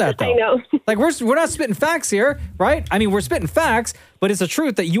 You know that, though. I know. Like, we're not spitting facts here, right? I mean, we're spitting facts, but it's a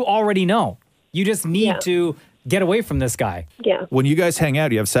truth that you already know. You just need to get away from this guy. Yeah. When you guys hang out,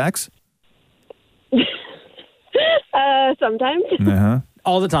 do you have sex? Sometimes.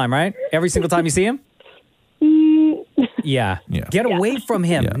 All the time, right? Every single time you see him? Yeah. Get away from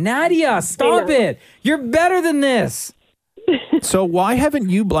him. Nadia, stop it. You're better than this. So why haven't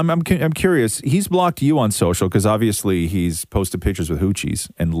you? I'm curious. He's blocked you on social because obviously he's posted pictures with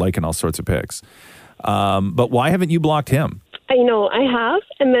hoochies and liking all sorts of pics. But why haven't you blocked him? I know I have,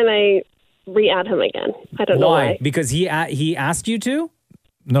 and then I re-add him again. I don't know why. Because he asked you to?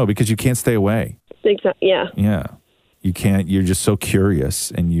 No, because you can't stay away. Exactly. Yeah. Yeah. You can't, you're just so curious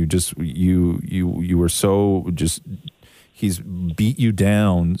and you were so just, he's beat you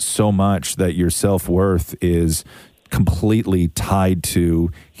down so much that your self-worth is completely tied to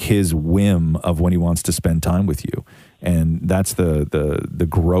his whim of when he wants to spend time with you. And that's the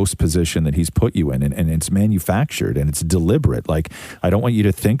gross position that he's put you in. And it's manufactured and it's deliberate. Like, I don't want you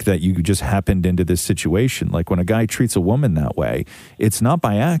to think that you just happened into this situation. Like when a guy treats a woman that way, it's not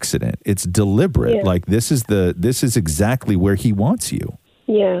by accident. It's deliberate. Yeah. Like this is exactly where he wants you.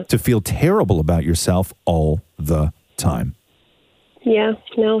 Yeah. To feel terrible about yourself all the time. Yeah.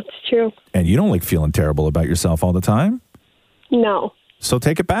 No, it's true. And you don't like feeling terrible about yourself all the time? No. So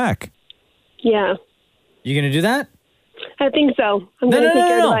take it back. Yeah. You going to do that? I think so. I'm going to take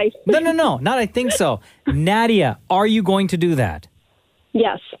your advice. No. Not I think so. Nadia, are you going to do that?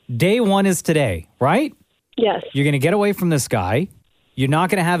 Yes. Day one is today, right? Yes. You're going to get away from this guy. You're not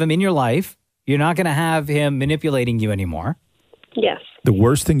going to have him in your life. You're not going to have him manipulating you anymore. Yes. The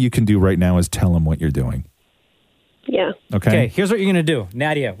worst thing you can do right now is tell him what you're doing. Yeah. Okay. Here's what you're going to do.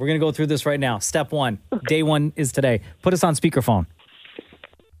 Nadia, we're going to go through this right now. Step one. Day one is today. Put us on speakerphone.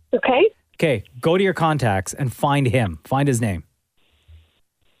 Okay. Okay. Go to your contacts and find him. Find his name.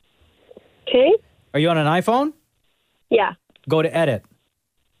 Okay. Are you on an iPhone? Yeah. Go to edit.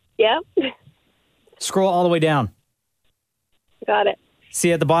 Yeah. Scroll all the way down. Got it.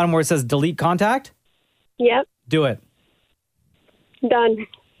 See at the bottom where it says delete contact? Yep. Do it. Done.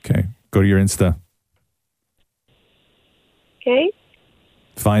 Okay. Go to your Insta. Okay.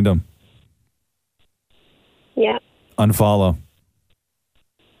 Find him. Yeah. Unfollow.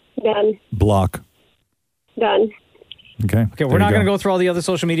 Done. Block. Done. Okay. Okay, we're not going to go through all the other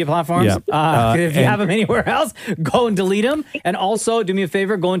social media platforms. Yeah. If you have them anywhere else, go and delete them. And also, do me a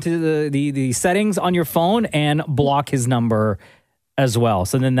favor, go into the settings on your phone and block his number as well.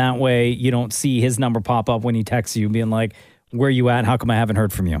 So then that way you don't see his number pop up when he texts you being like, where you at? How come I haven't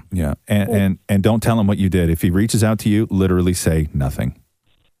heard from you? Yeah. And don't tell him what you did. If he reaches out to you, literally say nothing.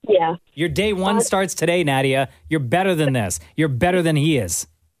 Yeah. Your day one starts today, Nadia. You're better than this. You're better than he is.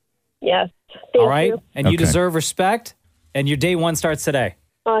 Yes. All right? you. And you Okay. deserve respect. And your day one starts today.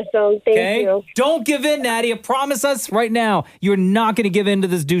 Awesome. Thank you. Don't give in, Nadia. Promise us right now you're not going to give in to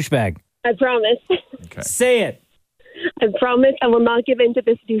this douchebag. I promise. Say it. I promise I will not give in to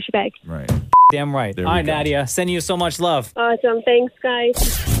this douchebag. Right. Damn right. All right, Nadia. Sending you so much love. Awesome. Thanks,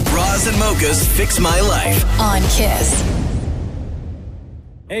 guys. Roz and Mocha's Fix My Life on Kiss.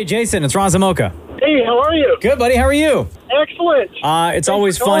 Hey, Jason. It's Roz and Mocha. Hey, how are you? Good, buddy. How are you? Excellent. It's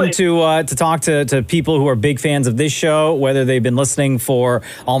always fun to talk to people who are big fans of this show, whether they've been listening for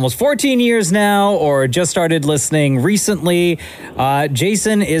almost 14 years now or just started listening recently.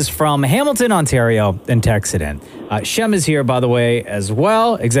 Jason is from Hamilton, Ontario, and texted in. Shem is here, by the way, as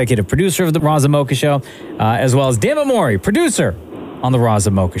well, executive producer of the Roz and Mocha Show, as well as Damnit Maurie, producer on the Roz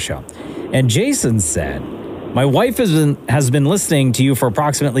and Mocha Show. And Jason said, my wife has been listening to you for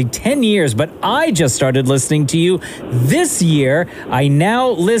approximately 10 years, but I just started listening to you this year. I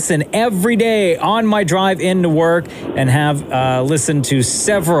now listen every day on my drive into work and have listened to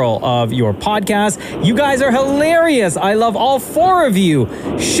several of your podcasts. You guys are hilarious. I love all four of you.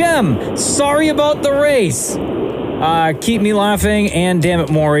 Shem, sorry about the race. Keep me laughing, and Damnit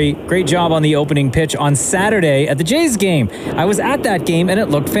Maurie, great job on the opening pitch on Saturday at the Jays game. I was at that game and it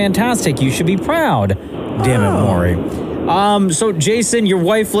looked fantastic. You should be proud. Damnit Maurie. So Jason, your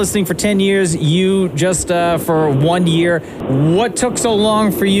wife listening for 10 years, you just for 1 year. What took so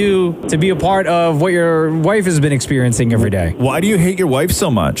long for you to be a part of what your wife has been experiencing every day? Why do you hate your wife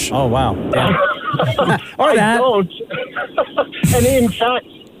so much? Oh, wow. Or that. I don't. And in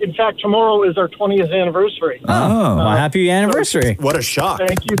fact, tomorrow is our 20th anniversary. Oh, well, happy anniversary. What a shock.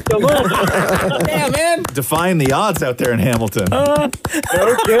 Thank you so much. Damn, man. Defying the odds out there in Hamilton. No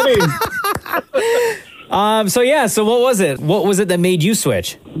kidding. So what was it? What was it that made you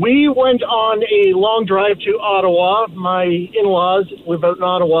switch? We went on a long drive to Ottawa. My in-laws live out in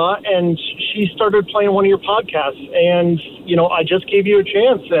Ottawa, and she started playing one of your podcasts. And, I just gave you a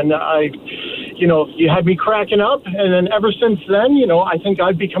chance, and you had me cracking up. And then ever since then, I think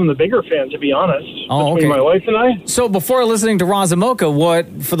I've become the bigger fan, to be honest, between my wife and I. So before listening to Roz and Mocha,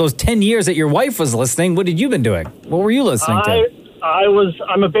 for those 10 years that your wife was listening, what had you been doing? What were you listening to?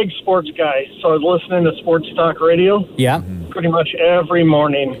 I'm a big sports guy, so I was listening to sports talk radio. Yeah. Pretty much every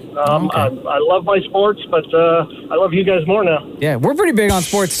morning. I love my sports, but I love you guys more now. Yeah, we're pretty big on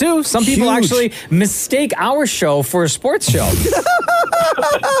sports too. Some people actually mistake our show for a sports show.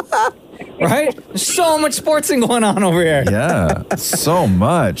 Right? There's so much sportsing going on over here. Yeah, so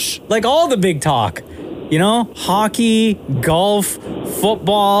much. Like all the big talk. Hockey, golf,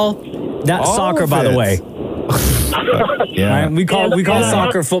 football, soccer, by the way. Yeah. Right? We call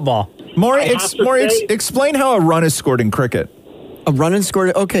soccer football. Maurie, explain how a run is scored in cricket. A run and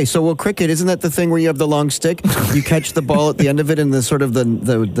scored. Okay, so cricket, isn't that the thing where you have the long stick? You catch the ball at the end of it in the sort of the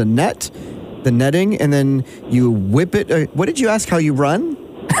net, the netting, and then you whip it. What did you ask? How you run?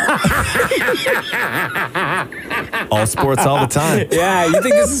 All sports all the time. Yeah, you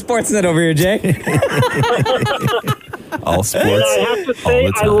think this is Sportsnet over here, Jay? All sports. And I have to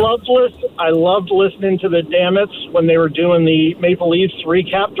say, I loved listening to the Damnits when they were doing the Maple Leafs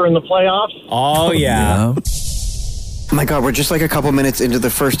recap during the playoffs. Oh, yeah. Oh my God, we're just like a couple minutes into the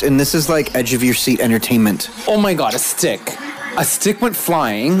first, and this is like edge of your seat entertainment. Oh my God, a stick. A stick went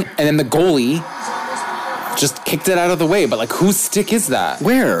flying, and then the goalie just kicked it out of the way. But whose stick is that?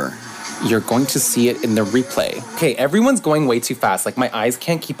 Where? You're going to see it in the replay. Okay, everyone's going way too fast. My eyes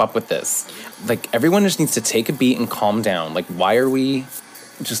can't keep up with this. Everyone just needs to take a beat and calm down. Why are we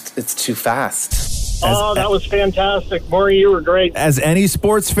it's too fast. That was fantastic. Maurie, you were great. As any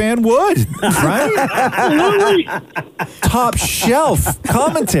sports fan would, right? Absolutely. Top shelf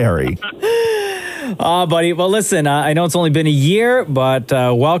commentary. Buddy. Well, listen, I know it's only been a year, but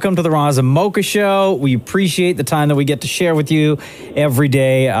welcome to the Roz and Mocha Show. We appreciate the time that we get to share with you every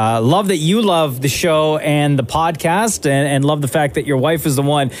day. Love that you love the show and the podcast, and love the fact that your wife is the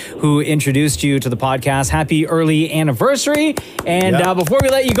one who introduced you to the podcast. Happy early anniversary. And before we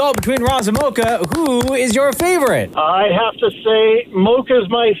let you go, between Roz and Mocha, who is your favorite? I have to say Mocha's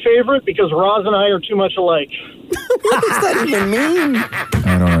my favorite because Roz and I are too much alike. What does that even mean?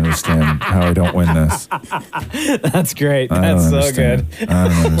 I don't understand how I don't win this. That's great. That's so good. I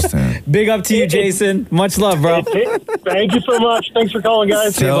don't understand. Big up to you, Jason. Much love, bro. Thank you so much. Thanks for calling,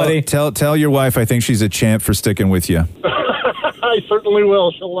 guys. See you, buddy. Tell your wife I think she's a champ for sticking with you. I certainly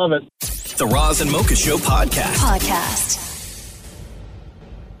will. She'll love it. The Roz and Mocha Show podcast.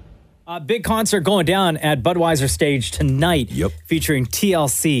 Big concert going down at Budweiser Stage tonight. Yep. Featuring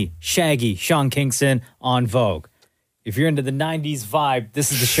TLC, Shaggy, Sean Kingston on Vogue. If you're into the 90s vibe,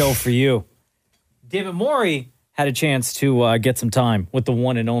 this is the show for you. Damnit Maurie had a chance to get some time with the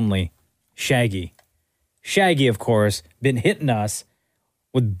one and only Shaggy. Shaggy, of course, been hitting us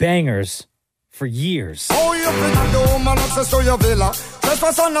with bangers for years. Oh, you bring a woman access to your villa.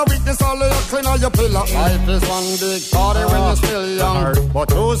 Trespass on a weakness, all of your clean on your pillar. Life is one big party when you're still young.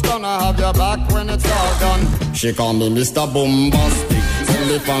 But who's gonna have your back when it's all done? She call me Mr. Boombastic, tell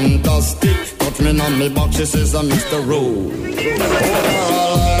me fantastic. Touch me on me back, she says I'm Mr. Rowe.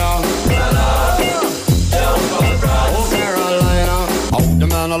 How the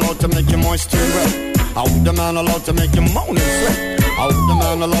man allowed to make you moist and wet? How the man allowed to make you moan and sweat? How the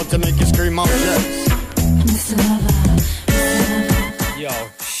man allowed to make you scream out yes? Yo,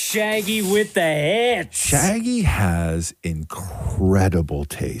 Shaggy with the hits. Shaggy has incredible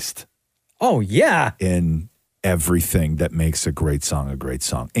taste. Oh, yeah. In everything that makes a great song.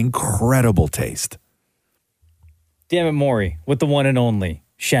 Incredible taste. Damnit Maurie with the one and only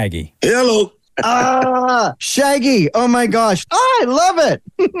Shaggy. Hello. Shaggy. Oh my gosh. I love it.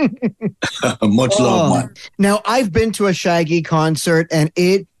 Much love, man. Now, I've been to a Shaggy concert and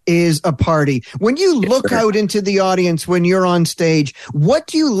it is a party. When you look out into the audience when you're on stage, what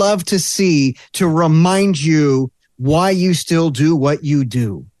do you love to see to remind you why you still do what you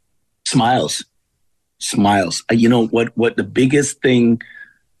do? Smiles. You know what the biggest thing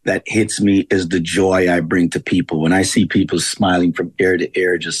that hits me is the joy I bring to people. When I see people smiling from ear to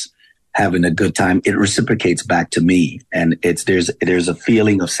ear, just having a good time, it reciprocates back to me. And there's a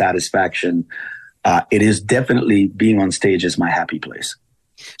feeling of satisfaction. It is definitely being on stage is my happy place.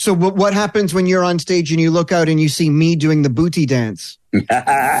 So what happens when you're on stage and you look out and you see me doing the booty dance?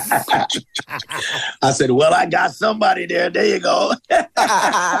 I said, well, I got somebody there. There you go.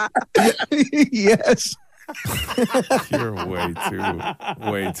 Yes. You're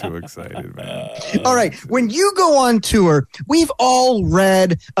way too excited, man. All right. When you go on tour, we've all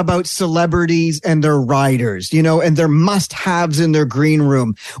read about celebrities and their riders, and their must-haves in their green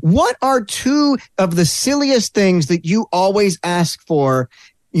room. What are two of the silliest things that you always ask for,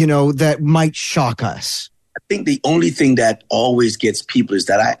 that might shock us? I think the only thing that always gets people is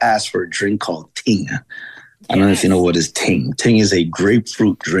that I ask for a drink called Ting. I don't know if you know what is Ting. Ting is a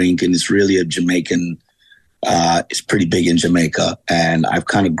grapefruit drink, and it's really a Jamaican. It's pretty big in Jamaica, and I've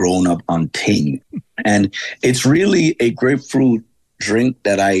kind of grown up on Ting. And it's really a grapefruit drink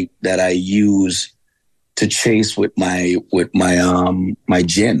that I use to chase with my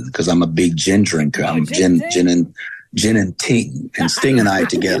gin, because I'm a big gin drinker. I'm gin and Ting, and Sting and I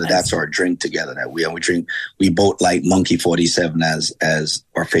together. That's our drink together that we drink. We both like Monkey 47 as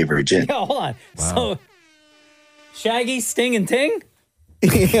our favorite gin. Yo, hold on. Wow. So Shaggy, Sting, and Ting.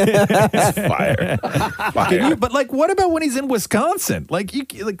 Fire. But what about when he's in Wisconsin?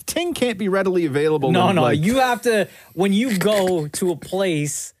 Ting can't be readily available. No. You have to, when you go to a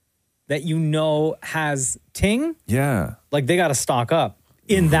place that has Ting. Yeah. They got to stock up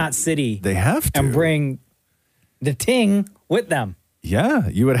in that city. They have to. And bring the Ting with them. Yeah,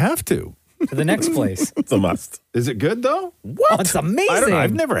 you would have to the next place. It's a must. Is it good though? What? Oh, it's amazing. I don't know.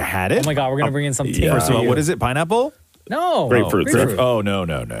 I've never had it. Oh my God, we're gonna bring in some Ting. First of all, what is it? Pineapple? No. Grapefruit. Oh, no.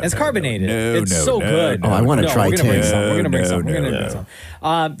 It's carbonated. It's so good. I want to try Ting. We're going to bring some.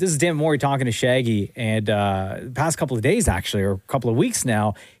 This is Damnit Maurie talking to Shaggy. And the past couple of days, actually, or a couple of weeks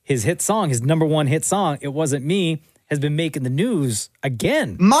now, his number one hit song, It Wasn't Me, has been making the news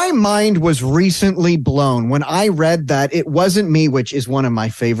again. My mind was recently blown when I read that It Wasn't Me, which is one of my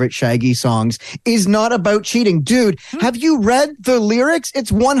favorite Shaggy songs, is not about cheating. Dude, have you read the lyrics?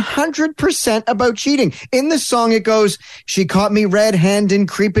 It's 100% about cheating. In the song, it goes, she caught me red-handed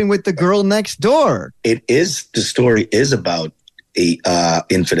creeping with the girl next door. The story is about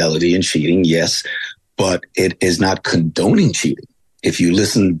infidelity and cheating, yes, but it is not condoning cheating. If you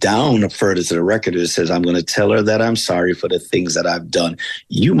listen down further to the record, it says, I'm going to tell her that I'm sorry for the things that I've done.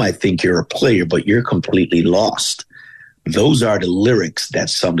 You might think you're a player, but you're completely lost. Those are the lyrics that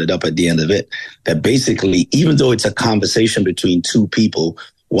summed it up at the end of it. That basically, even though it's a conversation between two people,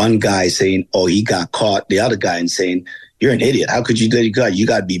 one guy saying, oh, he got caught, the other guy saying, you're an idiot. How could you do that? You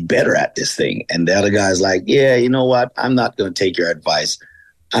got to be better at this thing. And the other guy's like, yeah, you know what? I'm not going to take your advice.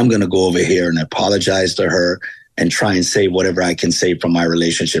 I'm going to go over here and apologize to her and try and say whatever I can say from my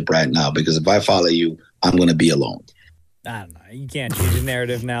relationship right now. Because if I follow you, I'm going to be alone. I don't know. You can't change the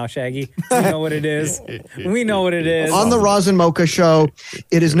narrative now, Shaggy. We know what it is. We know what it is. On the Roz and Mocha show,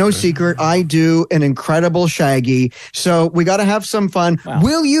 it is no secret I do an incredible Shaggy. So we got to have some fun. Wow.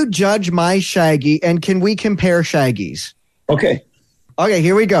 Will you judge my Shaggy, and can we compare Shaggies? Okay. Okay,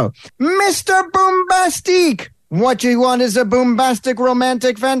 here we go. Mr. Boombastic. What you want is a boombastic,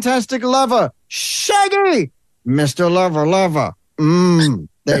 romantic, fantastic lover. Shaggy. Mr. Lover.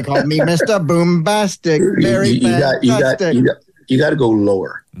 They call me Mr. Boombastic. Very fantastic. You got to go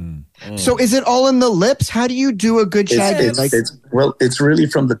lower. So is it all in the lips? How do you do a good Shaggy? It's really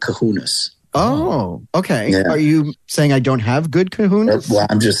from the kahunas. Oh, okay. Yeah. Are you saying I don't have good kahunas? Well,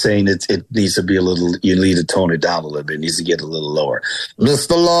 I'm just saying it needs to be a little, you need to tone it down a little bit. It needs to get a little lower.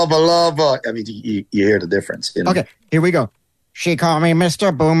 Mr. Lover. I mean, you hear the difference. You know? Okay, here we go. She called me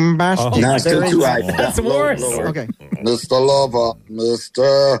Mr. Boombastic. No, it's still too high. That's worse. Okay. Mr. Lover,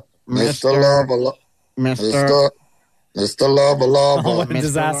 Mr. Lover, Mr. Lover. Oh, what a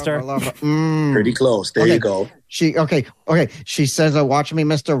disaster. Pretty close. There you go. Okay. She says, watch me,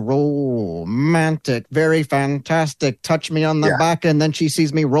 Mr. Romantic. Very fantastic. Touch me on the back, and then she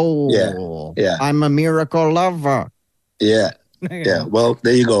sees me roll. Yeah. I'm a miracle lover. Yeah. Yeah. Well,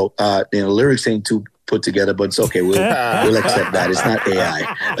 there you go. Lyrics ain't too put together, but it's okay. We'll accept that. It's not AI.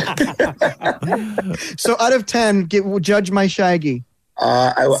 So out of 10, judge my Shaggy.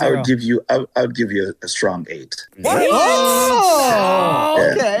 I would give you a strong 8. Oh,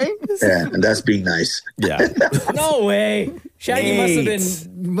 okay. Yeah, and that's being nice. Yeah. No way. Shaggy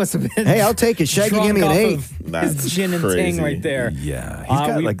must have been. Hey, I'll take it. Shaggy, give me an 8. His gin and ting right there. Yeah,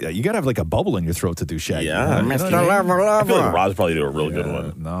 he's got you got to have like a bubble in your throat to do Shaggy. Yeah, Mr. Lover. I feel like Rob's probably do a real good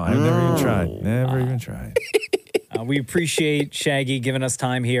one. No, I've never even tried. We appreciate Shaggy giving us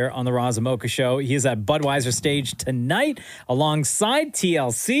time here on the Roz and Mocha Show. He is at Budweiser stage tonight alongside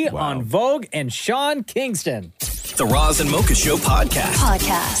TLC on Vogue and Sean Kingston. The Roz and Mocha Show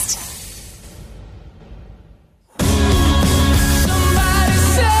podcast.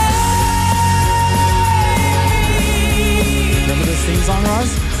 Remember this theme song,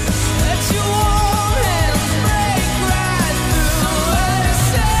 Roz?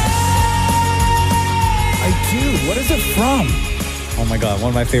 I do. What is it from? Oh my God, one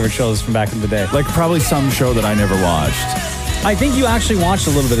of my favorite shows from back in the day. Like probably some show that I never watched. I think you actually watched a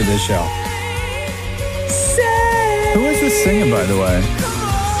little bit of this show. Who is this singing, by the way?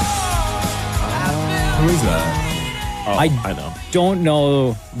 Who is that? Oh, I know. Don't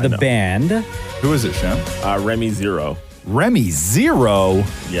know the band. Who is it, Shem? Remy Zero. Remy Zero?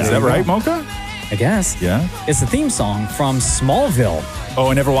 Yeah. Is that right, Mocha? I guess. Yeah. It's the theme song from Smallville. Oh,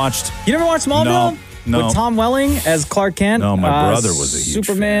 I never watched. You never watched Smallville? No. With Tom Welling as Clark Kent? No, my brother was a huge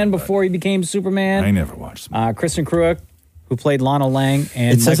Superman before he became Superman. I never watched. Kristen Cruick, who played Lana Lang,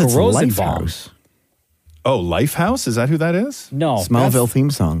 and It says Michael it's Rosenbaum. Lifehouse. Oh, Lifehouse? Is that who that is? No. Smallville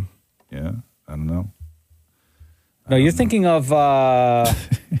theme song. Yeah, I don't know. No, you're thinking of How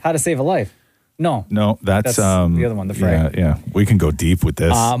to Save a Life. No. No, that's the other one, The Fray. Yeah. We can go deep with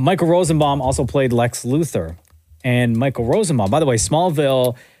this. Michael Rosenbaum also played Lex Luthor. And Michael Rosenbaum, by the way,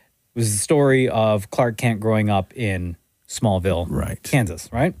 Smallville was the story of Clark Kent growing up in Smallville, Kansas,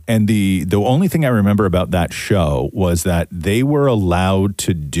 right? And the only thing I remember about that show was that they were allowed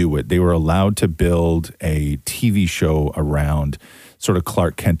to do it. They were allowed to build a TV show around sort of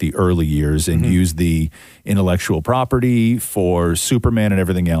Clark Kent the early years and use the intellectual property for Superman and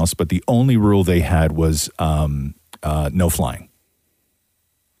everything else. But the only rule they had was no flying.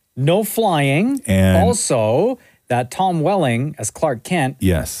 No flying. And also, that Tom Welling as Clark Kent,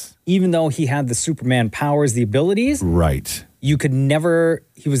 yes, even though he had the Superman powers, the abilities, right. You could never,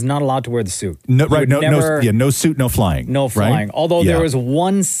 he was not allowed to wear the suit. No, right. No suit, no flying. No flying. Right? Although there was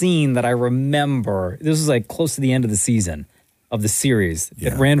one scene that I remember, this was like close to the end of the season of the series.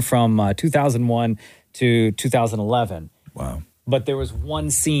 It ran from 2001 to 2011. Wow. But there was one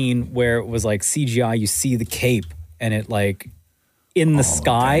scene where it was like CGI, you see the cape and it like in the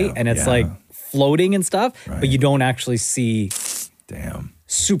sky and it's like floating and stuff, but you don't actually see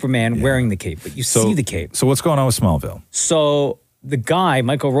Superman wearing the cape, but you see the cape. So what's going on with Smallville? So the guy,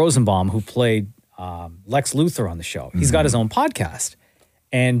 Michael Rosenbaum, who played Lex Luthor on the show, he's got his own podcast.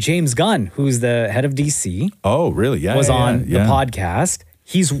 And James Gunn, who's the head of DC. Oh, really? Yeah. Was on the podcast.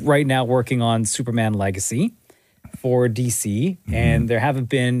 He's right now working on Superman Legacy for DC. And there hasn't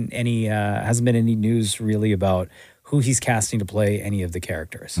been any news really about who he's casting to play any of the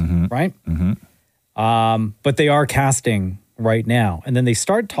characters, right? But they are casting right now. And then they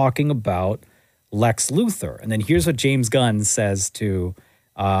start talking about Lex Luthor. And then here's what James Gunn says to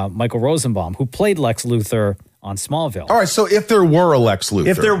Michael Rosenbaum, who played Lex Luthor on Smallville. All right, so if there were a Lex Luthor.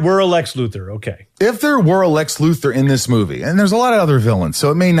 If there were a Lex Luthor, okay. If there were a Lex Luthor in this movie, and there's a lot of other villains, so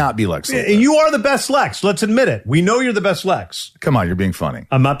it may not be Lex Luthor. You are the best Lex. Let's admit it. We know you're the best Lex. Come on, you're being funny.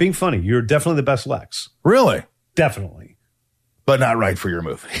 I'm not being funny. You're definitely the best Lex. Really? Definitely. But not right for your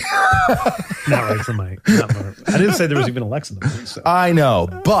movie. Not right for my... I didn't say there was even a Lex in the movie. So. I know,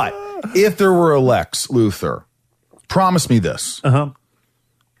 but if there were a Lex Luthor, promise me this.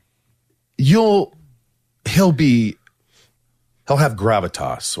 He'll have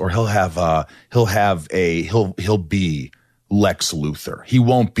gravitas, or he'll be Lex Luthor. He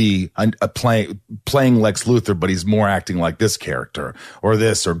won't be playing Lex Luthor, but he's more acting like this character or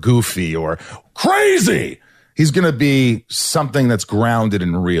this or goofy or crazy. He's going to be something that's grounded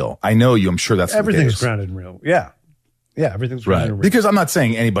and real. I know you. I'm sure that's everything's the case. grounded and real. Yeah. Yeah, everything's grounded and real. Because I'm not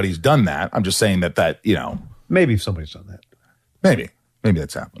saying anybody's done that. I'm just saying that maybe somebody's done that. Maybe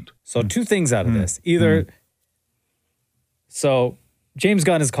that's happened. So 2 things out of this. Either so James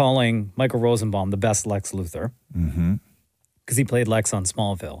Gunn is calling Michael Rosenbaum the best Lex Luthor. Because he played Lex on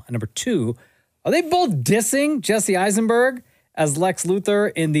Smallville. And number 2, are they both dissing Jesse Eisenberg as Lex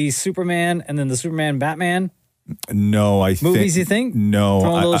Luthor in the Superman and then the Superman Batman No, I think movies. You think? No,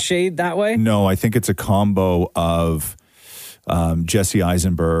 Throw a little shade that way. No, I think it's a combo of Jesse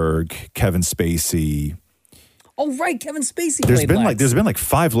Eisenberg, Kevin Spacey. Oh right, Kevin Spacey. There's played been Lex. like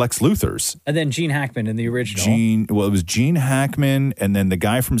 5 Lex Luthors. And then Gene Hackman in the original. It was Gene Hackman, and then the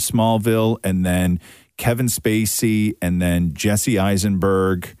guy from Smallville, and then Kevin Spacey, and then Jesse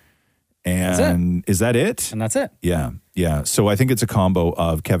Eisenberg. And is that it? And that's it. Yeah. So I think it's a combo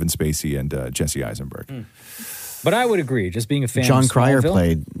of Kevin Spacey and Jesse Eisenberg. But I would agree, just being a fan John of Cryer Smallville.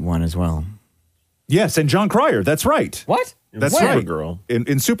 played one as well. Yes, and John Cryer. That's right. What? That's Where? right. Supergirl. In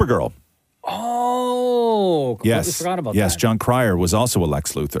Supergirl. Oh, completely forgot about yes, that. John Cryer was also a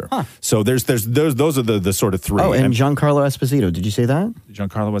Lex Luthor. So those are the sort of 3. Oh, and Giancarlo Esposito. Did you say that?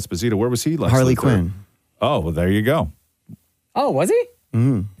 Giancarlo Esposito. Where was he? Lex Harley Luthor? Quinn. Oh, well, there you go. Oh, was he?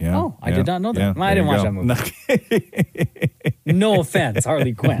 Yeah. Oh, I did not know that. I didn't watch that movie. No offense,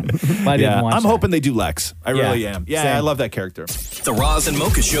 Harley Quinn. But I didn't watch I'm that. hoping they do Lex. I really am. Yeah, Same. I love that character. The Roz and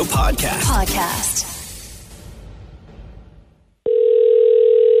Mocha Show podcast.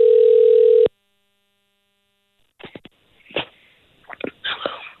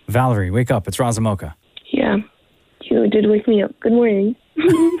 Valerie, wake up. It's Roz and Mocha. Yeah, you did wake me up. Good morning.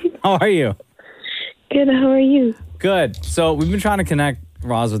 How are you? Good, how are you? Good. So we've been trying to connect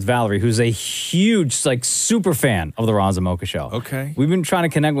Roz with Valerie, who's a huge, super fan of the Roz and Mocha Show. Okay. We've been trying to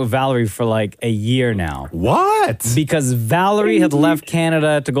connect with Valerie for a year now. What? Because Valerie had left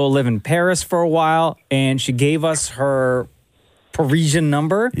Canada to go live in Paris for a while, and she gave us her Parisian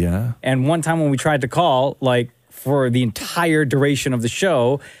number. Yeah. And one time when we tried to call, for the entire duration of the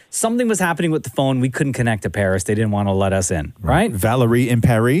show, something was happening with the phone. We couldn't connect to Paris. They didn't want to let us in, right? Valerie in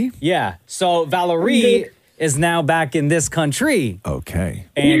Paris? Yeah. So Valerie is now back in this country. Okay.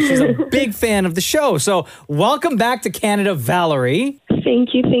 And she's a big fan of the show. So welcome back to Canada, Valerie.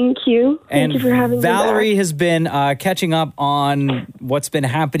 Thank you. Thank you for having Valerie me back. has been catching up on what's been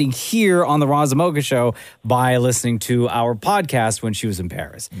happening here on the Roz and Mocha Show by listening to our podcast when she was in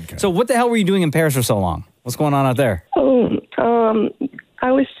Paris. Okay. So what the hell were you doing in Paris for so long? What's going on out there?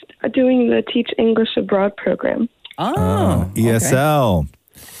 I was doing the Teach English Abroad program. Oh, ESL.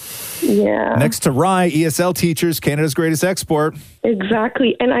 Yeah. Next to Rye, ESL teachers, Canada's greatest export.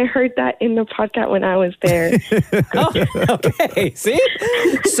 Exactly. And I heard that in the podcast when I was there. Okay, see?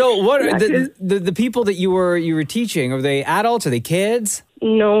 So what are the people that you were teaching, are they adults, are they kids?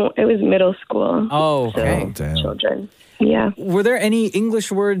 No, it was middle school. Oh, okay. So, children. Yeah. Were there any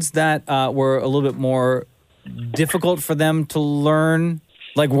English words that were a little bit more difficult for them to learn?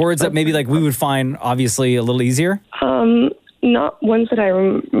 Like words that maybe we would find obviously a little easier? Not ones that I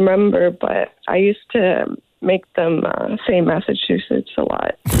remember, but I used to make them say Massachusetts a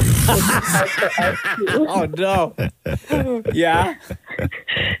lot. Oh, no. Yeah?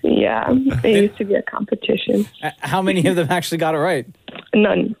 Yeah. It used to be a competition. How many of them actually got it right?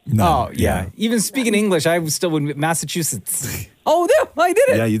 None. Oh, yeah. Even speaking English, I still would Massachusetts. Oh, no, I did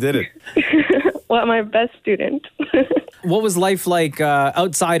it. Yeah, you did it. Well, my best student. What was life like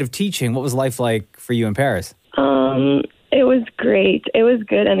outside of teaching? What was life like for you in Paris? It was great. It was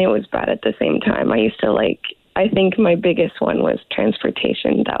good and it was bad at the same time. I used to I think my biggest one was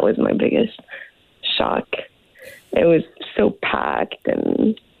transportation. That was my biggest shock. It was so packed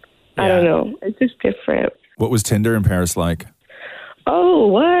and I don't know. It's just different. What was Tinder in Paris like? Oh,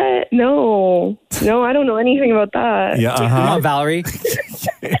 what? No, I don't know anything about that. Yeah, Come on, Valerie.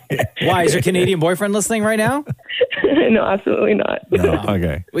 Why, is your Canadian boyfriend listening right now? No, absolutely not. No,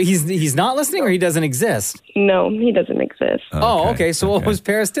 okay. Wait, he's not listening or he doesn't exist? No, he doesn't exist. Okay. So what was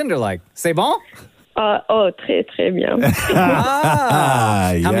Paris Tinder like? C'est bon? Très, très bien.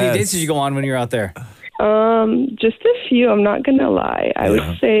 How many dates did you go on when you were out there? Just a few. I'm not going to lie. I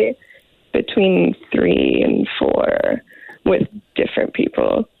would say between 3 and 4 with different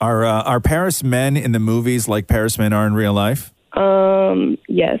people. Are Paris men in the movies like Paris men are in real life?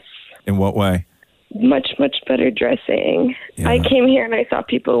 Yes. In what way? Much, much better dressing. Yeah. I came here and I saw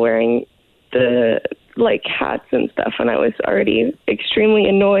people wearing the hats and stuff, and I was already extremely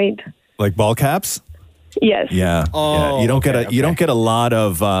annoyed. Like ball caps? Yes. Yeah. Oh, You don't get a lot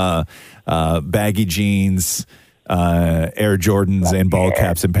of baggy jeans, Air Jordans, and ball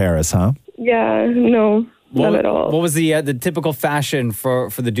caps in Paris, huh? Yeah, no, not at all. What was the typical fashion for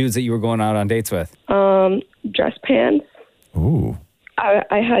the dudes that you were going out on dates with? Dress pants. Ooh.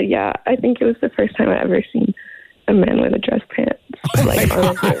 I think it was the first time I ever seen a man with a dress pants. Like,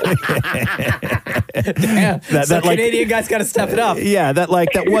 Damn. Canadian guys got to step it up. Yeah, that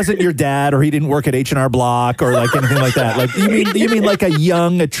wasn't your dad, or he didn't work at H&R Block, or like anything like that. Like you mean like a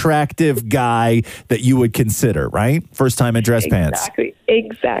young, attractive guy that you would consider, right? First time in dress pants.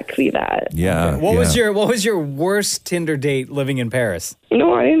 Exactly that. Yeah. What was your worst Tinder date living in Paris?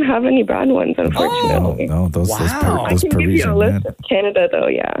 No, I didn't have any bad ones, unfortunately. No, those I can give you a list of Canada, though.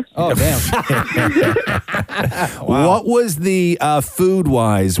 Yeah. Oh, damn. What was the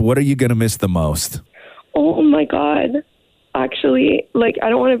food-wise? What are you going to miss the most? Oh my God! Actually, I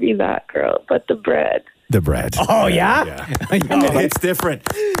don't want to be that girl, but the bread. The bread. Oh yeah. It's different.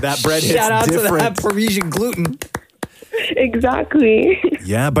 That bread hits Shout out different. to that Parisian gluten. Exactly.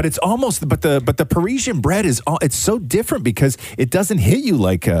 Yeah, but it's almost but the Parisian bread it's so different because it doesn't hit you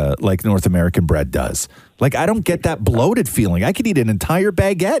like North American bread does. Like I don't get that bloated feeling. I could eat an entire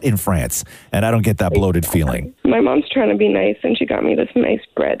baguette in France and I don't get that bloated feeling. My mom's trying to be nice, and she got me this nice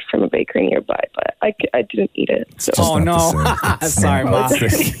bread from a bakery nearby, but I didn't eat it. So. Oh no! Sorry, Mom.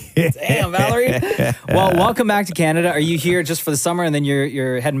 Damn, Valerie. Well, welcome back to Canada. Are you here just for the summer and then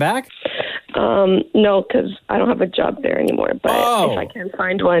you're heading back? No, because I don't have a job there anymore. But if I can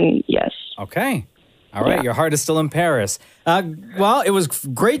find one, yes. Okay. All right. Your heart is still in Paris. Well, it was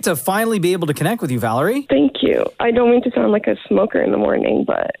great to finally be able to connect with you, Valerie. Thank you. I don't mean to sound like a smoker in the morning,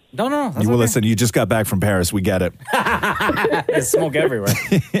 but... No. Well, listen, you just got back from Paris. We get it. There's smoke everywhere.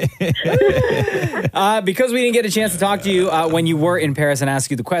 Because we didn't get a chance to talk to you when you were in Paris and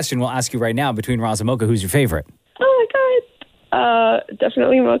ask you the question, we'll ask you right now, between Roz and Mocha, who's your favorite? Oh, my God.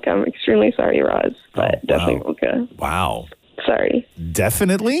 Definitely Mocha. I'm extremely sorry, Roz, but definitely Mocha. Wow. Sorry.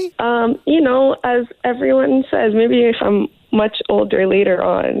 Definitely? As everyone says, maybe if I'm much older later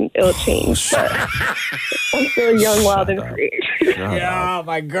on, it'll change. But I'm still young, wild, and free. Yeah,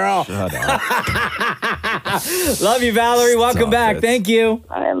 my girl. Love you, Valerie. Welcome back. Thank you.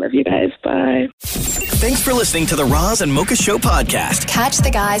 I love you guys. Bye. Thanks for listening to the Roz and Mocha Show podcast. Catch the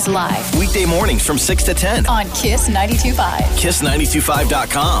guys live Weekday mornings from 6 to 10 on Kiss 92.5.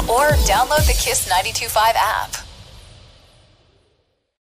 KISS925.com. Or download the Kiss 92.5 app.